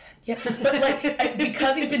dead. Yeah, but like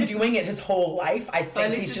because he's been doing it his whole life, I think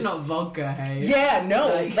at least he's just not vodka. Hey. Yeah, no,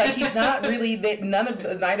 like he's not really.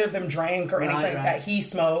 Neither of them drank or anything like that. He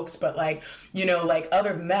smokes, but like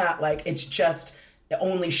other than that, like it's just.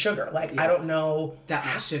 Only sugar. Like, I don't know. That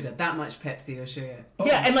much sugar. That much Pepsi or sugar. Oh.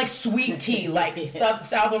 Yeah, and like sweet tea. Like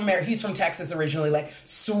South America. He's from Texas originally. Like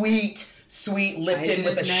sweet Lipton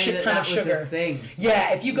with a shit ton of sugar.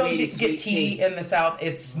 Yeah, if you go to get tea in the South,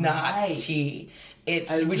 it's not tea.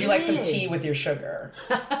 It's would you like some tea with your sugar?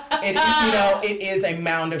 It is a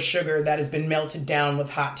mound of sugar that has been melted down with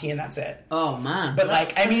hot tea, and that's it. Oh man! But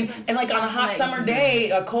and like on a hot summer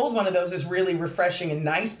day, a cold one of those is really refreshing and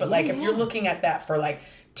nice. But like if you're looking at that for like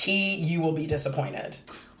tea, you will be disappointed.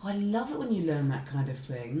 Oh, I love it when you learn that kind of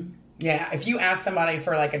thing. Yeah, if you ask somebody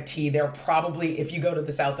for like a tea, they'll probably, if you go to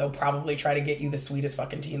the South, they'll probably try to get you the sweetest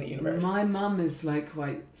fucking tea in the universe. My mum is like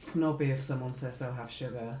quite snobby if someone says they'll have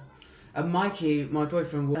sugar. And Mikey, my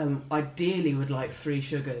boyfriend, ideally would like 3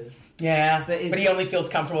 sugars. Yeah, but he only feels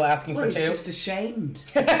comfortable asking for 2. He's just ashamed.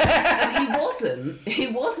 And he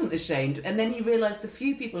wasn't ashamed. And then he realised the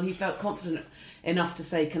few people he felt confident enough to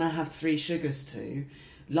say, can I have 3 sugars to,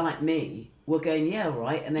 like me, were going, yeah, all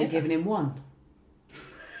right, and then giving him 1.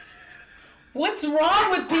 What's wrong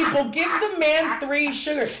with people? Give the man 3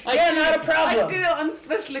 sugar. Not a problem. I do it on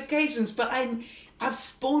special occasions, but I've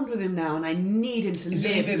spawned with him now, and I need him to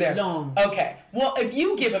live long. Okay. Well, if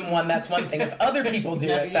you give him 1, that's one thing. If other people do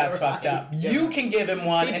it, that's fucked up. Yeah. You can give him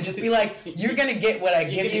 1 and just be like, you're going to get what I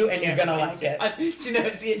give you, and you're going to like it. Do you know,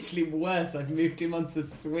 it's actually worse. I've moved him onto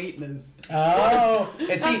sweeteners. Oh.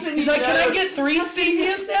 He's like, can I get 3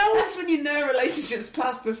 stevias now? That's when you know relationships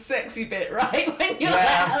past the sexy bit, right? When you're like,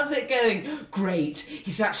 how's it going? Great.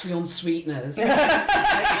 He's actually on sweeteners.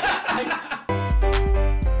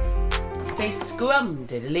 Say scrum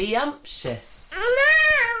diddly yumptious.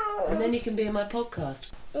 And then you can be in my podcast.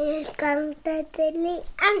 Scrum diddly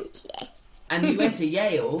yumptious. And you went to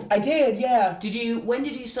Yale. I did, yeah. When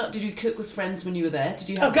did you start? Did you cook with friends when you were there? Did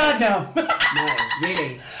you have? Oh God, no. No,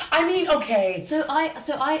 really. I mean, okay.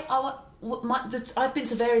 I've been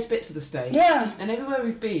to various bits of the state. Yeah. And everywhere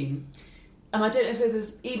we've been, and I don't know if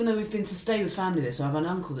there's, even though we've been to stay with family there, so I have an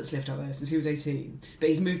uncle that's lived up there since he was 18, but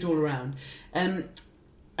he's moved all around. And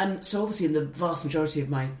so obviously in the vast majority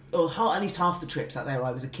of at least half the trips out there,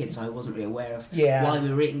 I was a kid, so I wasn't really aware of why we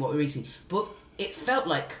were eating what we were eating. But it felt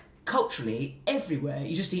like culturally, everywhere,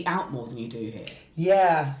 you just eat out more than you do here.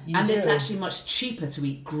 Yeah, you do. It's actually much cheaper to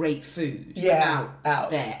eat great food out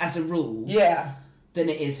there, as a rule, than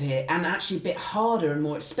it is here. And actually a bit harder and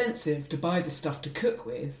more expensive to buy the stuff to cook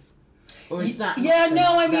with. Or is that... Yeah,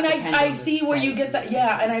 no, I mean, I see where you get that.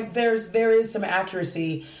 Yeah, and there is some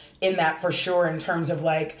accuracy in that for sure, in terms of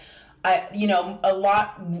like, a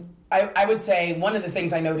lot... I would say one of the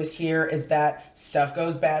things I notice here is that stuff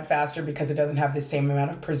goes bad faster because it doesn't have the same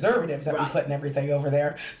amount of preservatives that we put in everything over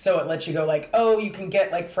there. So it lets you go like, oh, you can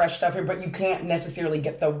get like fresh stuff here, but you can't necessarily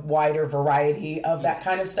get the wider variety of that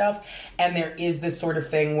kind of stuff. And there is this sort of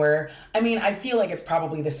thing where, I mean, I feel like it's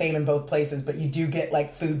probably the same in both places, but you do get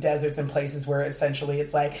like food deserts in places where essentially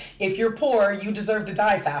it's like, if you're poor, you deserve to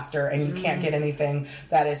die faster, and you can't get anything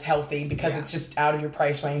that is healthy because it's just out of your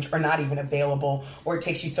price range or not even available, or it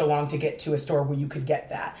takes you so long to get to a store where you could get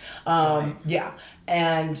that. Yeah.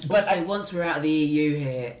 But once we're out of the EU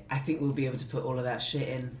here, I think we'll be able to put all of that shit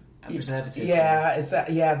in a preservative.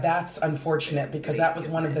 Yeah, that's unfortunate, because that was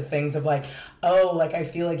one of the things of like, I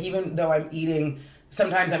feel like even though I'm eating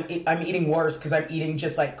sometimes I'm eating worse because I'm eating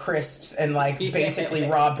just like crisps and like basically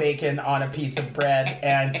raw bacon on a piece of bread,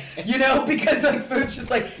 and because like food's just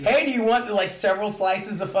like, hey, do you want like several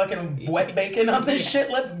slices of fucking wet bacon on this shit?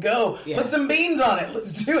 Let's go. Put some beans on it.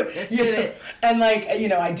 Let's do it. Let's do it. And like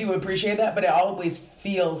I do appreciate that, but it always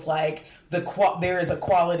feels like there is a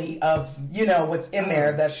quality of what's in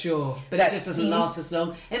there that's sure, but that it just doesn't last as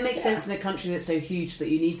long. It makes sense in a country that's so huge that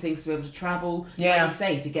you need things to be able to travel. Like you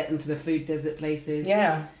say, to get them to the food desert places.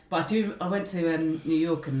 Yeah, but I went to New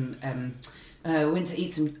York and went to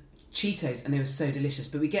eat some Cheetos, and they were so delicious.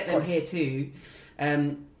 But we get them here too.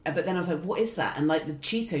 But then I was like, what is that? And like the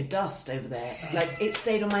Cheeto dust over there, like it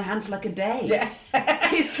stayed on my hand for like a day. Yeah.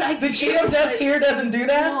 It's like the Cheeto dust here doesn't do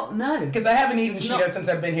that? Well, no. Because I haven't eaten Cheetos since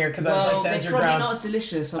I've been here because I was like, Desert They're probably Brown. not as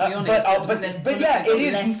delicious, I'll be honest. But yeah,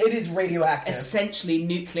 it is radioactive. Essentially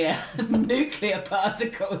nuclear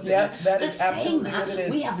particles. Yeah, that is absolutely what it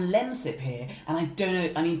is. We have Lemsip here, and I don't know,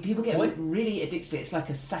 I mean, people get really addicted to it. It's like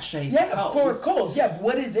a sachet for colds. Yeah,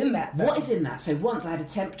 what is in that? What is in that? So once I had a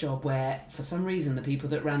temp job where, for some reason, the people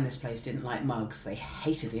that ran this place didn't like mugs. They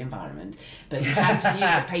hated the environment. But you had to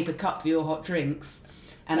use a paper cup for your hot drinks.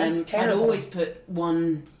 And I'd always put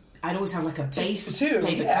one... I'd always have like a base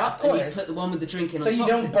paper cup, and you put the one with the drink in on top. So you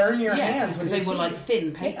don't burn your hands. Because they were like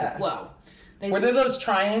thin paper. Yeah. Well, were there those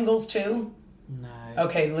triangles too? No.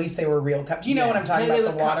 Okay, at least they were real cups. You know what I'm talking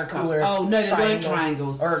about? The water cooler. Oh, no, they weren't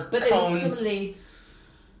triangles. Or but cones. They were similarly...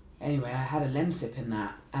 Anyway, I had a Lemsip in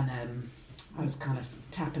that, and I was kind of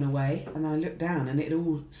tapping away, and then I looked down, and it had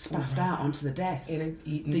all spaffed out onto the desk. The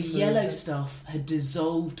yellow stuff had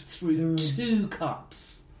dissolved through 2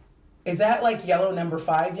 cups. Is that like yellow number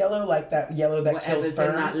 5 yellow, like that yellow that kills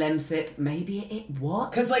sperm? Whatever's in that Lemsip, maybe it was.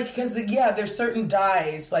 Because there's certain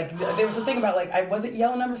dyes. Like there was a thing about was it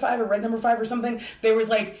yellow number 5 or red number 5 or something? There was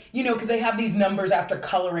because they have these numbers after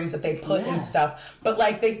colorings that they put in stuff. But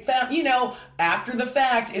like they found, after the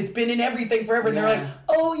fact, it's been in everything forever. And they're like,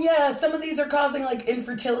 oh yeah, some of these are causing like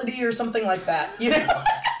infertility or something like that.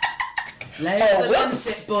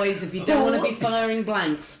 Lemsip, boys, if you don't want to be firing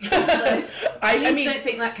blanks. So, I mean, don't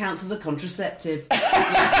think that counts as a contraceptive. Yes.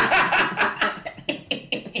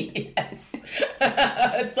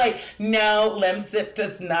 It's like, no, Lemsip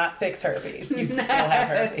does not fix herpes. You still have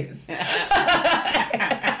herpes.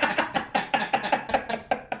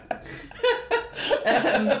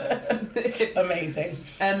 Amazing.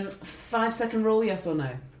 5-second rule, yes or no?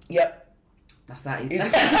 Yep. That's that easy.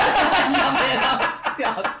 I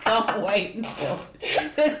can't wait until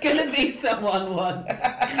there's going to be someone once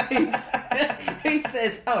who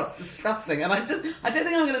says, "Oh, it's disgusting," and I don't think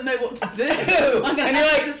I'm going to know what to do. I'm going to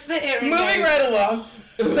have to sit here and moving right along.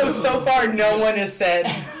 So far, no one has said.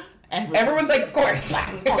 Everyone's like, of course.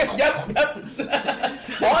 Yep.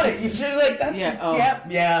 On it. You should like that's.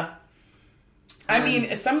 Yeah. I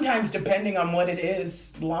mean, sometimes depending on what it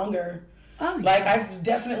is, longer. Oh, yeah. Like, I've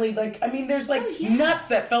definitely, there's, nuts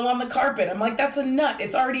that fell on the carpet. I'm like, that's a nut.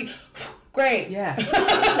 It's already great. Yeah.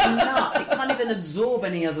 It's a nut. It can't even absorb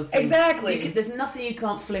any other thing. Exactly. There's nothing you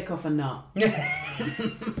can't flick off a nut.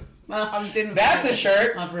 That's a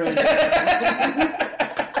shirt. I've ruined it.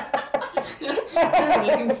 I'm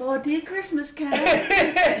looking forward to your Christmas card.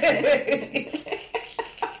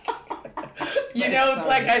 It's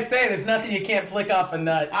like I say, there's nothing you can't flick off a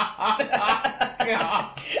nut.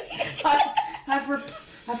 I've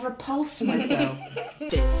repulsed myself.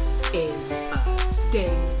 This is a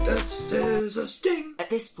sting. This is a sting. At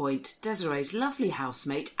this point, Desiree's lovely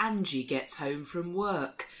housemate Angie gets home from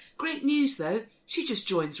work. Great news though, she just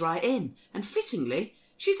joins right in, and fittingly,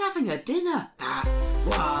 she's having her dinner. That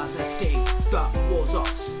was a sting. That was a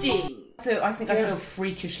sting. So I think I feel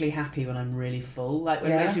freakishly happy when I'm really full. Like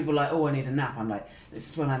when most people are like, oh, I need a nap. I'm like,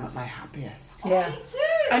 this is when I'm at my happiest. Yeah. Me too.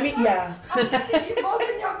 I mean, yeah. You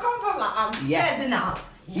open your cup, I'm like, I'm scared now.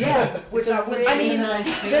 Yeah, which I really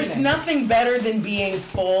nice there's nothing better than being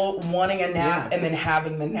full, wanting a nap, and then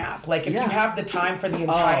having the nap. Like, if you have the time for the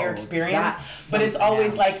entire experience, but it's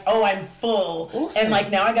always like, oh, I'm full. Awesome.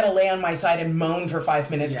 And, now I got to lay on my side and moan for 5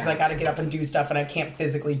 minutes because I got to get up and do stuff, and I can't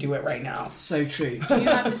physically do it right now. So true. Do you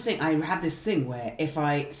have this thing? I have this thing where if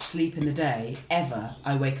I sleep in the day,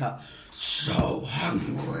 I wake up so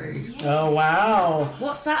hungry. Oh, wow.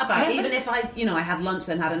 What's that about? Even if I had lunch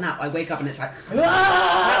then had a nap, I wake up and it's like,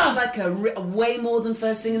 that's like a way more than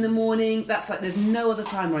first thing in the morning. That's like, there's no other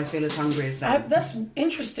time where I feel as hungry as that. That's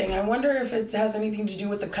interesting. I wonder if it has anything to do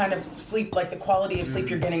with the kind of sleep, like the quality of sleep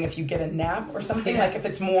you're getting if you get a nap or something. Like if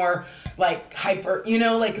it's more like hyper,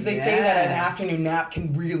 because they say that an afternoon nap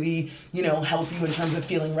can really, help you in terms of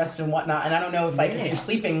feeling rested and whatnot. And I don't know if if you're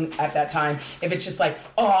sleeping at that time, if it's just like,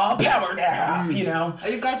 oh, pow, hour and a half, you know. Are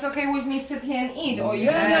you guys okay with me sit here and eat? Or you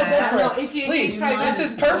go for it. If you please, this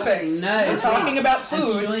is perfect. No, we're talking about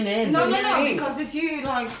food. Join in. No, because if you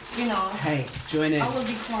Hey, join in. I will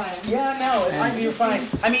be quiet. Yeah, no, you're fine.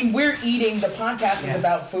 I mean, we're eating. The podcast is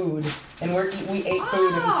about food, and we ate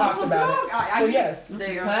food and we talked about it. So yes,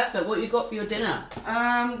 perfect. What you got for your dinner?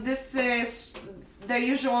 This is the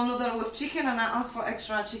usual noodle with chicken, and I asked for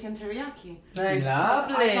extra chicken teriyaki. Nice,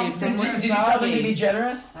 lovely. Did you tell them to be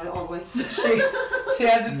generous? Always. She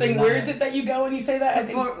has this thing. Where is it that you go when you say that? I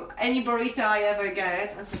think any burrito I ever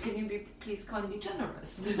get, I said, "Can you be please kindly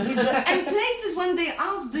generous?" And places when they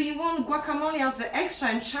ask, "Do you want guacamole as an extra?"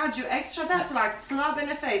 and charge you extra, that's like slap in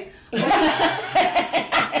the face.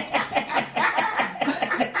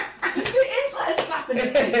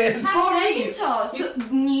 It is.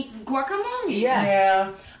 Burritos needs guacamole.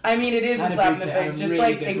 Yeah. I mean, it is a slap in the face. Just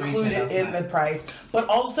like include it in the price. But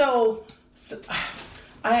also,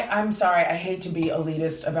 I'm sorry, I hate to be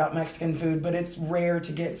elitist about Mexican food, but it's rare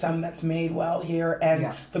to get some that's made well here.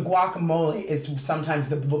 And the guacamole is sometimes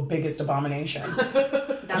the biggest abomination.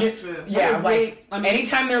 That's true. Yeah,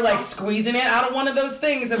 anytime they're like squeezing it out of one of those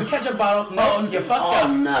things of a ketchup bottle, no, you fucked up.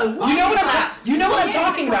 Oh no! You know what I'm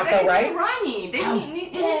talking about, though, right?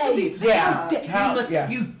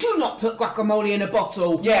 You do not put guacamole in a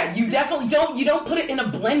bottle. Yeah, you definitely don't. You don't put it in a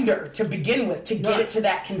blender to begin with to get it to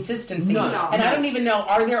that consistency. And I don't even know.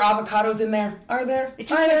 Are there avocados in there? Are there? It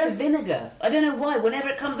just tastes of vinegar. I don't know why. Whenever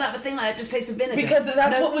it comes out of a thing like that, it just tastes of vinegar. Because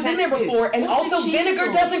that's what was in there before. And also,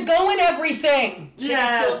 vinegar doesn't go in everything. Chili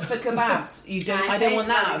sauce for kebabs. You don't. I don't want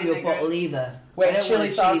that out of your bottle either. Wait, chili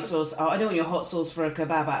sauce. Oh, I don't want your hot sauce for a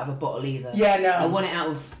kebab out of a bottle either. Yeah, no. I want it out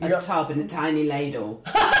of a tub in a tiny ladle.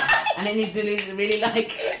 And it needs to be really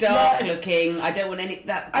like dark looking. I don't want any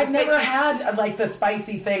that. I've never had like the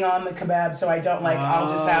spicy thing on the kebab, so I don't like.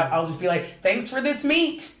 I'll just be like, thanks for this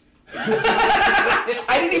meat.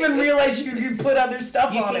 I didn't even realize you could put other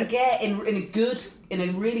stuff on it. You can get in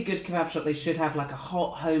a really good kebab shop. They should have like a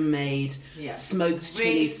hot homemade smoked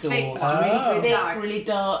chili sauce, really thick, really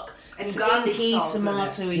dark, and garlic sauce,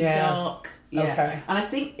 tomatoey, dark. Yeah. Okay. And I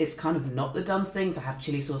think it's kind of not the done thing to have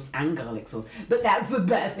chili sauce and garlic sauce, but that's the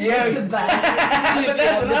best. Yeah, that's the best. But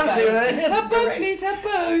that's what I'm doing. Have both, please have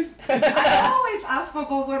both. I always ask for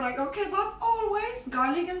both. We're like, okay, but always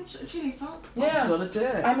garlic and chili sauce. Yeah, gotta do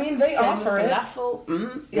it. I mean, they offer it.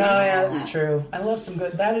 Falafel. Yeah, that's true. I love some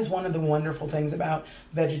good. That is one of the wonderful things about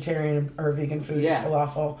vegetarian or vegan food is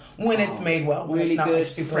falafel when it's made well. When really it's not good, like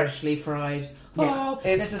super freshly fried. Yeah,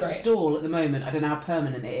 there's a stall at the moment. I don't know how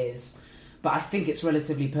permanent it is, but I think it's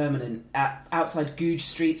relatively permanent outside Gouge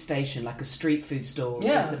Street Station, like a street food stall.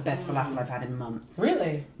 Yeah. It's the best falafel I've had in months.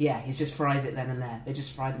 Really? Yeah, he just fries it then and there. They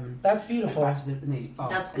just fry them. That's beautiful. That's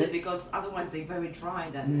good because otherwise they're very dry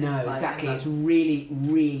then. No, exactly. It's really,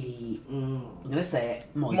 really, I'm going to say it,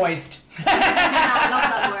 moist. I love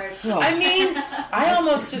that word. I mean, I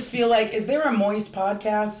almost just feel like, is there a moist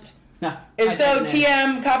podcast? No. If so,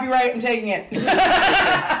 TM, copyright, I'm taking it.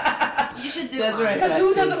 You should do it. Because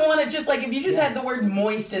who doesn't want to just, like, if you just had the word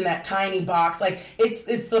moist in that tiny box, like,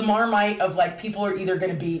 it's the Marmite of, like, people are either going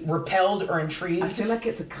to be repelled or intrigued. I feel like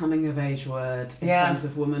it's a coming-of-age word in terms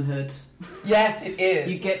of womanhood. Yes, it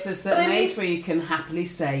is. You get to a certain age where you can happily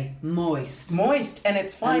say moist. Moist, and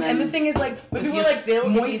it's fine. And the thing is, like, when people are like, if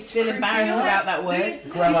you're still embarrassed about that word,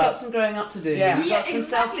 you've got some growing up to do. Yeah. You've got some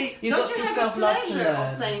self-love to learn. Of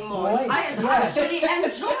saying moist. Moist, I actually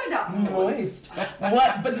enjoy that. Moist.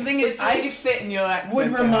 But the thing is, I fit in your accent.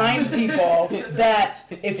 Would remind people that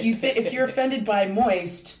if you're offended by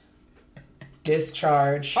moist,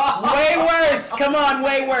 discharge. Way worse. Come on,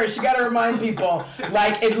 way worse. You got to remind people,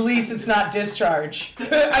 like, at least it's not discharge.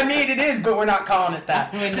 I mean, it is, but we're not calling it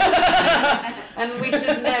that. And we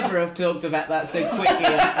should never have talked about that so quickly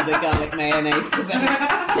after the garlic mayonnaise debate.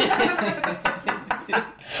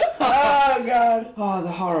 Oh, God. Oh,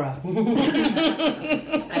 the horror.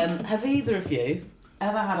 Have either of you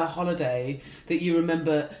ever had a holiday that you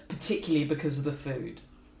remember particularly because of the food?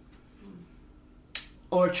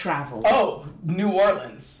 Or travel? Oh, New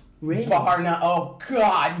Orleans. Really? Oh,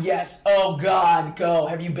 God, yes. Oh, God, go.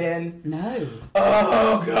 Have you been? No.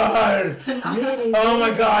 Oh, God. Really? Oh,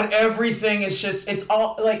 my God. Everything is just, it's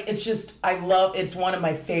all, like, it's just, it's one of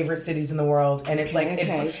my favorite cities in the world. And it's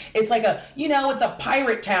it's like a, it's a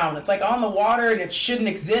pirate town. It's like on the water and it shouldn't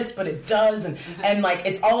exist, but it does. And like,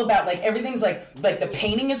 it's all about, like, everything's like the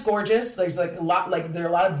painting is gorgeous. There's like a lot, like, there are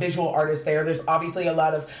a lot of visual artists there. There's obviously a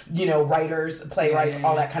lot of, writers, playwrights,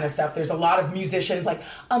 all that kind of stuff. There's a lot of musicians, like,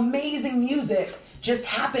 amazing music, just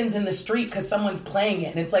happens in the street because someone's playing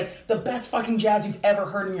it, and it's like the best fucking jazz you've ever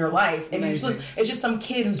heard in your life. And it's just some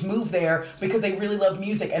kid who's moved there because they really love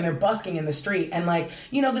music, and they're busking in the street. And like,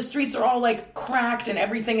 you know, the streets are all like cracked, and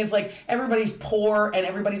everything is like, everybody's poor, and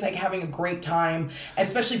everybody's like having a great time. And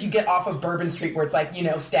especially if you get off of Bourbon Street, where it's like, you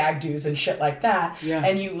know, stag do's and shit like that,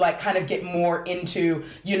 and you like kind of get more into,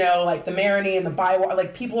 you know, like the Marigny and the Bywater.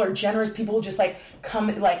 Like, people are generous. People just like come,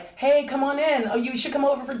 like, hey, come on in. Oh, you should come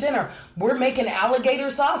over for dinner. We're making alligator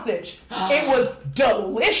sausage. It was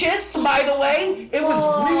delicious, by the way. It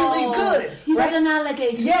was really good. You had an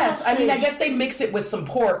alligator sausage? I mean, I guess they mix it with some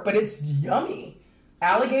pork, but it's yummy.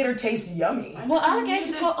 Alligator tastes yummy. Well,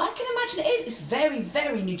 alligator, I can imagine it is. It's very,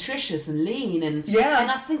 very nutritious and lean, and and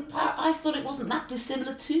I thought it wasn't that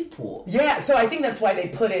dissimilar to pork. Yeah, so I think that's why they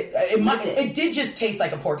put it. It did just taste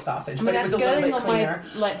like a pork sausage, but it was a little bit cleaner.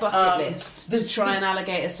 My, like, bucket list to try an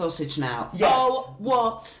alligator sausage now. Yes. Oh,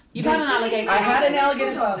 what? You've had an alligator sausage? I had an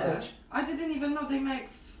alligator sausage. I didn't even know they make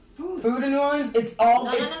food. Food in New Orleans? It's all...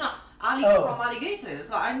 No. From alligators.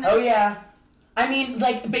 I never... Oh, yeah. I mean,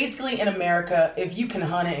 like, basically in America, if you can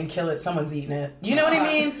hunt it and kill it, someone's eating it. You know what I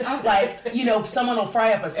mean? Like, you know, someone will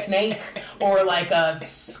fry up a snake or like a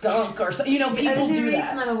skunk or something. You know, people do that. The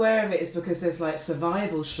reason I'm aware of it is because there's like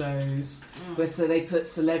survival shows where so they put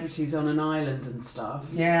celebrities on an island and stuff.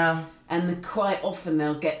 Yeah. And quite often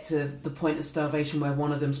they'll get to the point of starvation where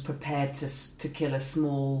one of them's prepared to kill a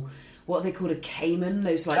small... what they call a caiman,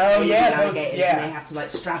 those like alligators, and they have to like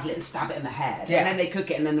straddle it and stab it in the head, and then they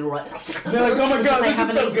cook it, and then they're all like, they're like, oh my god, this is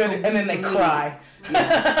so good, and then they cry.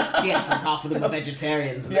 Because half of them are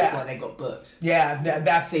vegetarians, and that's why they got booked. Yeah,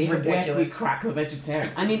 that's ridiculous. Where can we crack the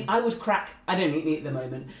vegetarian? I mean, I would crack. I don't eat meat at the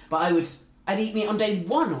moment, but I'd eat meat on day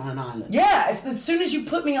one on an island. Yeah, as soon as you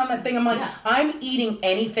put me on that thing, I'm like, I'm eating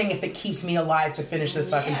anything if it keeps me alive to finish this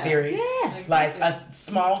fucking series. Yeah. Like a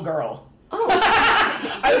small girl. Oh.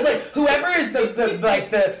 I was like, whoever is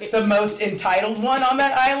the most entitled one on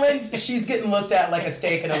that island, she's getting looked at like a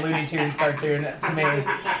steak in a Looney Tunes cartoon to me. And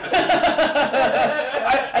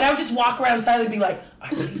I would just walk around silently and be like, I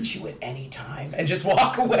could eat you at any time, and just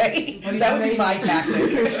walk away. That would be my tactic.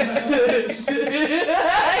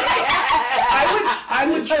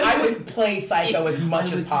 I would play psycho as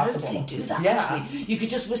much as possible. Totally do that. Yeah, actually. You could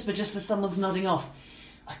just whisper just as someone's nodding off.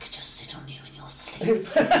 I could just sit on you in your sleep.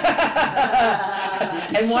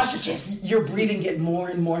 And watch your breathing get more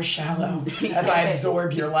and more shallow as I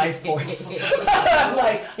absorb your life force.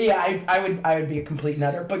 Like, yeah, I would be a complete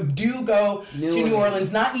nutter. But do go to New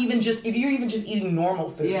Orleans. Not even just if you're even just eating normal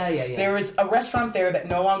food. Yeah. There is a restaurant there that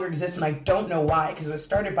no longer exists, and I don't know why, because it was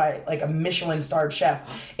started by like a Michelin-starred chef.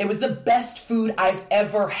 It was the best food I've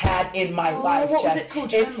ever had in my life. What was it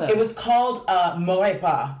called? It was called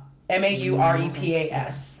Maurepas.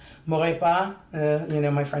 Maurepas. Maurepas. You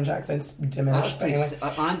know, my French accent's diminished. But anyway.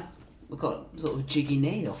 We've got sort of jiggy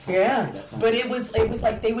knee off. Yeah, but it was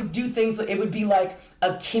like they would do things. It would be like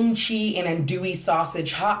a kimchi and andouille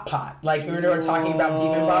sausage hot pot. Like we were talking about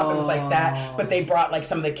bibimbap. It was like that, but they brought like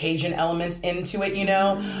some of the Cajun elements into it. You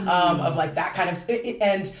know, of like that kind of.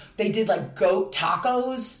 And they did like goat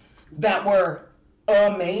tacos that were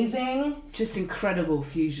amazing. Just incredible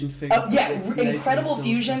fusion food. Incredible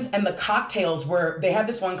fusions. And the cocktails they had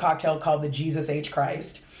this one cocktail called the Jesus H.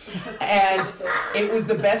 Christ. And it was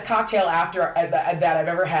the best cocktail that I've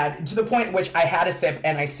ever had, to the point in which I had a sip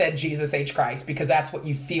and I said Jesus H. Christ, because that's what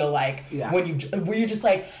you feel like when you're just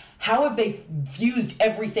like, how have they fused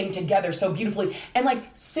everything together so beautifully? And like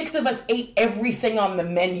 6 of us ate everything on the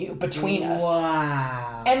menu between us.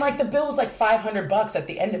 Wow. And like the bill was like $500 at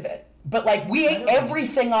the end of it. But like we ate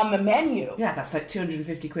everything on the menu. Yeah, that's like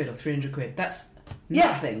 250 quid or 300 quid. That's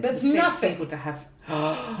nothing. Yeah, that's nothing. People to have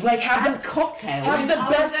like have cocktails. Have the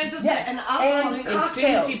best. Yes, and cocktails. As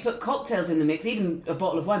soon as you put cocktails in the mix, even a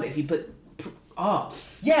bottle of wine, but if you put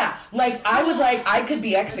yeah, like I was like, I could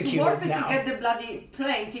be executed it's worth now. To get the bloody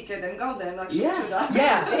plane ticket and go there.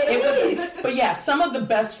 It was. But yeah, some of the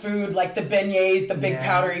best food, like the beignets, the big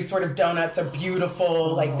powdery sort of donuts, are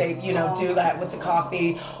beautiful. Like they, do that with the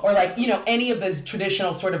coffee, or like any of those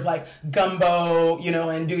traditional sort of like gumbo,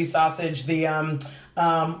 andouille sausage. The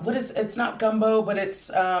what is? It's not gumbo, but it's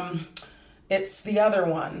the other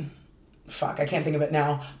one. Fuck, I can't think of it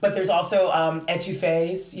now. But there's also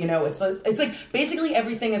etouffees. It's like basically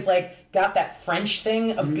everything is like got that French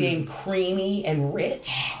thing of being creamy and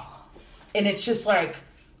rich, and it's just like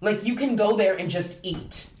you can go there and just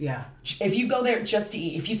eat. Yeah. If you go there just to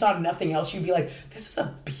eat, if you saw nothing else, you'd be like, this is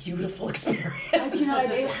a beautiful experience.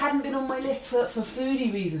 It hadn't been on my list for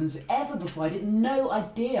foodie reasons ever before. I had no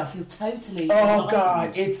idea. I feel totally. Oh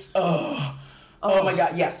God, it's Oh my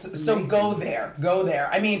God, yes. So go there.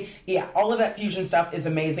 I mean, yeah, all of that fusion stuff is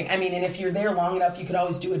amazing. I mean, and if you're there long enough, you could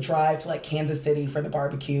always do a drive to like Kansas City for the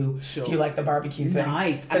barbecue. Sure. If you like the barbecue thing.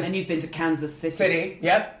 Nice. And then you've been to Kansas City.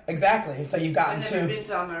 Yep, exactly. So you've gotten I've never been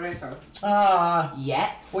to America.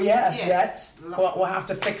 Yet? Well, yeah, yet. We'll have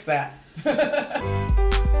to fix that.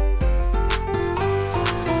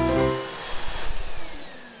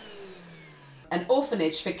 An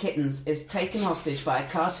orphanage for kittens is taken hostage by a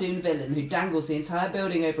cartoon villain who dangles the entire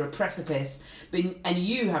building over a precipice, and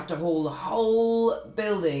you have to haul the whole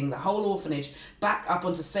building, the whole orphanage, back up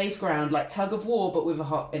onto safe ground like tug of war, but with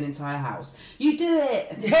an entire house. You do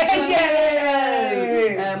it!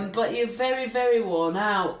 Yay! But you're very, very worn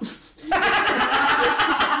out.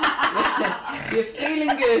 You're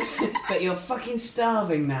feeling good, but you're fucking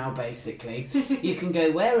starving now, basically. You can go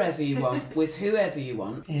wherever you want, with whoever you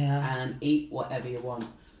want, and eat whatever you want.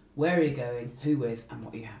 Where are you going, who with, and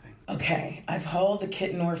what are you having? Okay, I've hauled the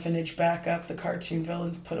kitten orphanage back up, the cartoon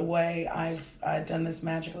villains put away. I've done this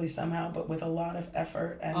magically somehow, but with a lot of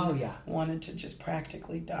effort, and wanted to just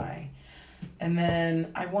practically die. And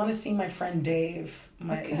then I want to see my friend Dave.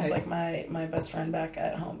 He's like my best friend back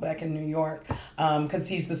at home, back in New York. Because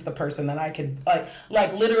he's just the person that I could,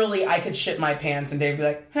 like literally I could shit my pants and Dave would be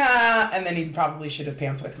like, ha, and then he'd probably shit his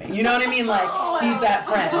pants with me. You know what I mean? Like, he's that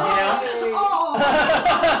friend, you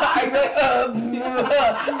know?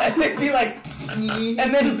 I'd be like, and they'd be like,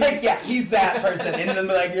 and then like, yeah, he's that person. And then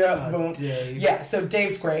be like, yeah, boom. Dave. Yeah, so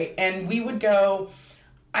Dave's great. And we would go...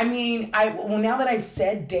 I mean, now that I've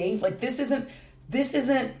said Dave, like this isn't,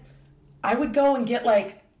 I would go and get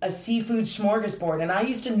like a seafood smorgasbord, and I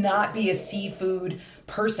used to not be a seafood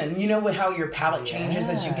person. You know how your palate changes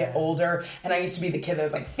as you get older, and I used to be the kid that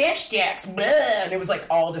was like, fish sticks, blah, and it was like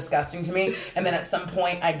all disgusting to me. And then at some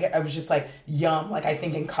point I was just like, yum. Like I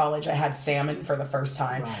think in college I had salmon for the first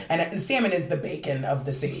time, and salmon is the bacon of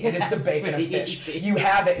the sea. It is the bacon of fish. Easy. You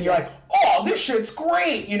have it and you're like, oh, this shit's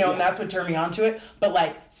great, you know, and that's what turned me onto it. But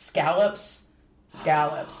like scallops.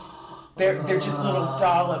 They're just little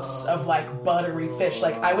dollops of like buttery fish.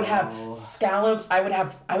 Like I would have scallops. I would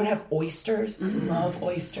have oysters. Love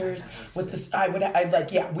oysters with this.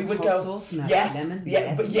 We would go. Sauce, no, yes, lemon?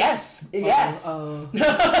 Yeah, but yes. Yes. So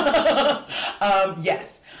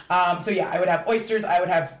yeah, I would have oysters. I would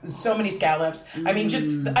have so many scallops. I mean,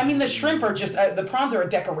 the shrimp are just the prawns are a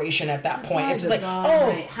decoration at that point. It's just like,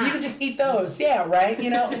 you can just eat those. Yeah, right.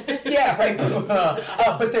 You know, right.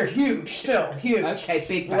 But they're huge, still huge. Okay,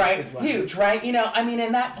 big, right. Huge, right? You know, I mean,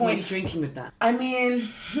 in that point... What are you drinking with that? I mean,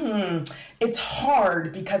 it's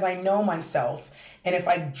hard because I know myself. And if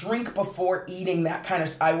I drink before eating that kind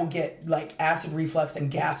of... I will get, like, acid reflux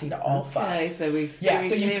and gassy to all fuck. Okay, so we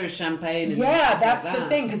clear as champagne. And that's the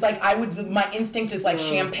thing. Because, like, my instinct is, like,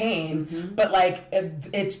 champagne. But, like,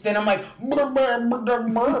 then I'm like...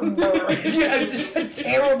 it's just a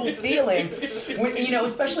terrible feeling. When,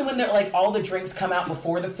 especially when they're, like, all the drinks come out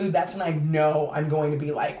before the food. That's when I know I'm going to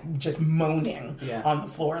be, like, just moaning on the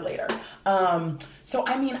floor later. So,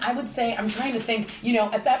 I mean, I would say, I'm trying to think,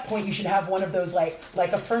 at that point you should have one of those, like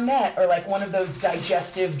a Fernet or, like, one of those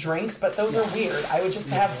digestive drinks, but those are weird. I would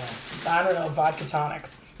just have, I don't know, vodka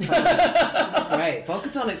tonics. Great. Vodka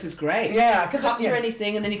tonics is great. Yeah. Cut through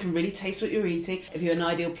anything and then you can really taste what you're eating. If you're an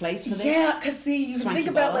ideal place for this. Yeah, because see, you think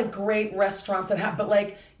about, like, great restaurants that have, but,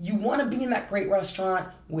 like, you want to be in that great restaurant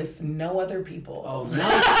with no other people. Oh, no.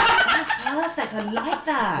 That's perfect. I like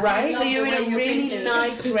that. Right? So you're in a really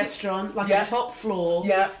nice restaurant, like a top floor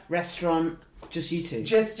restaurant. Just you two.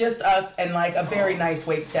 Just us and like a very nice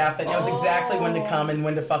wait staff that knows exactly when to come and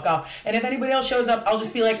when to fuck off. And if anybody else shows up, I'll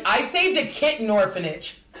just be like, I saved a kitten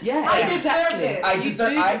orphanage. Yes, exactly. I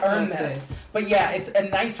earned this. But yeah, it's a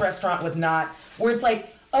nice restaurant with where it's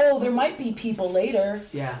like, oh, there might be people later.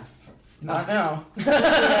 Yeah. Not now.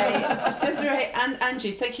 Desiree and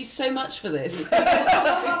Angie, thank you so much for this.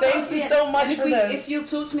 Thank you so much for this. If you'll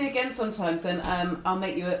talk to me again sometimes, then I'll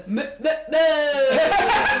make you a... No!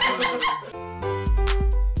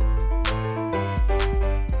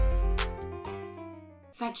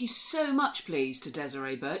 Thank you so much, please, to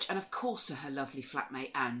Desiree Birch and, of course, to her lovely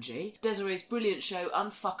flatmate, Angie. Desiree's brilliant show,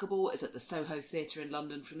 Unfuckable, is at the Soho Theatre in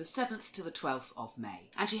London from the 7th to the 12th of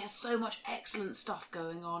May. And she has so much excellent stuff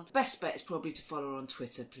going on. Best bet is probably to follow her on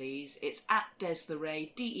Twitter, please. It's at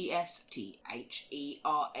DesTheRay, DESTHERAY,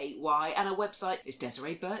 and her website is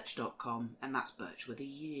DesireeBirch.com, and that's Birch with a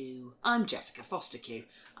U. I'm Jessica Fosterkew.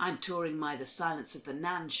 I'm touring my The Silence of the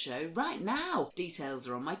Nan show right now. Details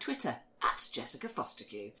are on my Twitter, at Jessica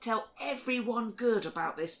Fosterkew. Tell everyone good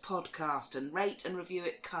about this podcast and rate and review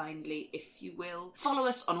it kindly, if you will. Follow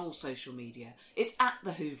us on all social media. It's at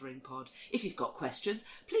The Hoovering Pod. If you've got questions,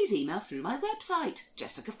 please email through my website,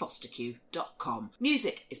 jessicafosterkew.com.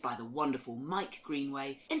 Music is by the wonderful Mike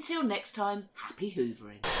Greenway. Until next time, happy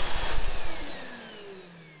hoovering.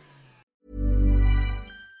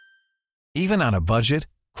 Even on a budget,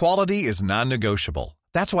 quality is non-negotiable.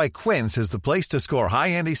 That's why Quince is the place to score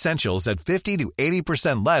high-end essentials at 50 to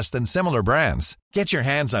 80% less than similar brands. Get your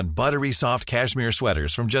hands on buttery soft cashmere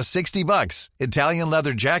sweaters from just $60, Italian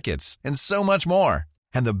leather jackets, and so much more.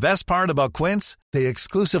 And the best part about Quince, they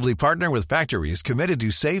exclusively partner with factories committed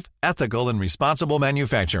to safe, ethical, and responsible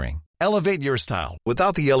manufacturing. Elevate your style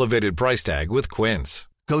without the elevated price tag with Quince.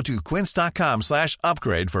 Go to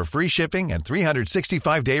quince.com/upgrade for free shipping and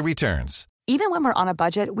 365-day returns. Even when we're on a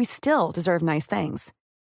budget, we still deserve nice things.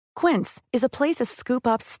 Quince is a place to scoop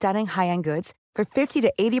up stunning high-end goods for 50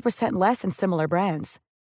 to 80% less than similar brands.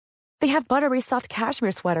 They have buttery soft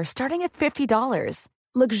cashmere sweaters starting at $50,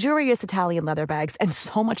 luxurious Italian leather bags, and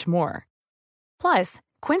so much more. Plus,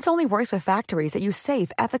 Quince only works with factories that use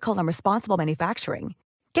safe, ethical, and responsible manufacturing.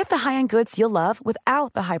 Get the high-end goods you'll love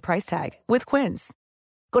without the high price tag with Quince.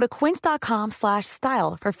 Go to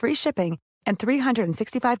quince.com/style for free shipping and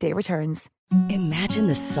 365-day returns. Imagine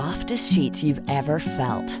the softest sheets you've ever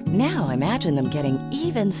felt. Now imagine them getting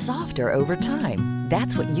even softer over time.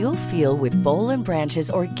 That's what you'll feel with Boll & Branch's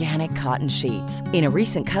organic cotton sheets. In a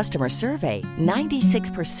recent customer survey,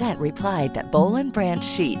 96% replied that Boll & Branch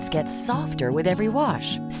sheets get softer with every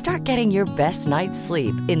wash. Start getting your best night's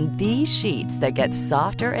sleep in these sheets that get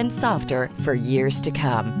softer and softer for years to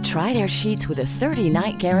come. Try their sheets with a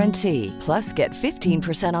 30-night guarantee. Plus, get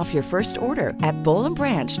 15% off your first order at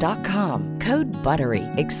bollandbranch.com. Code BUTTERY.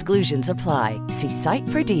 Exclusions apply. See site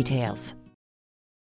for details.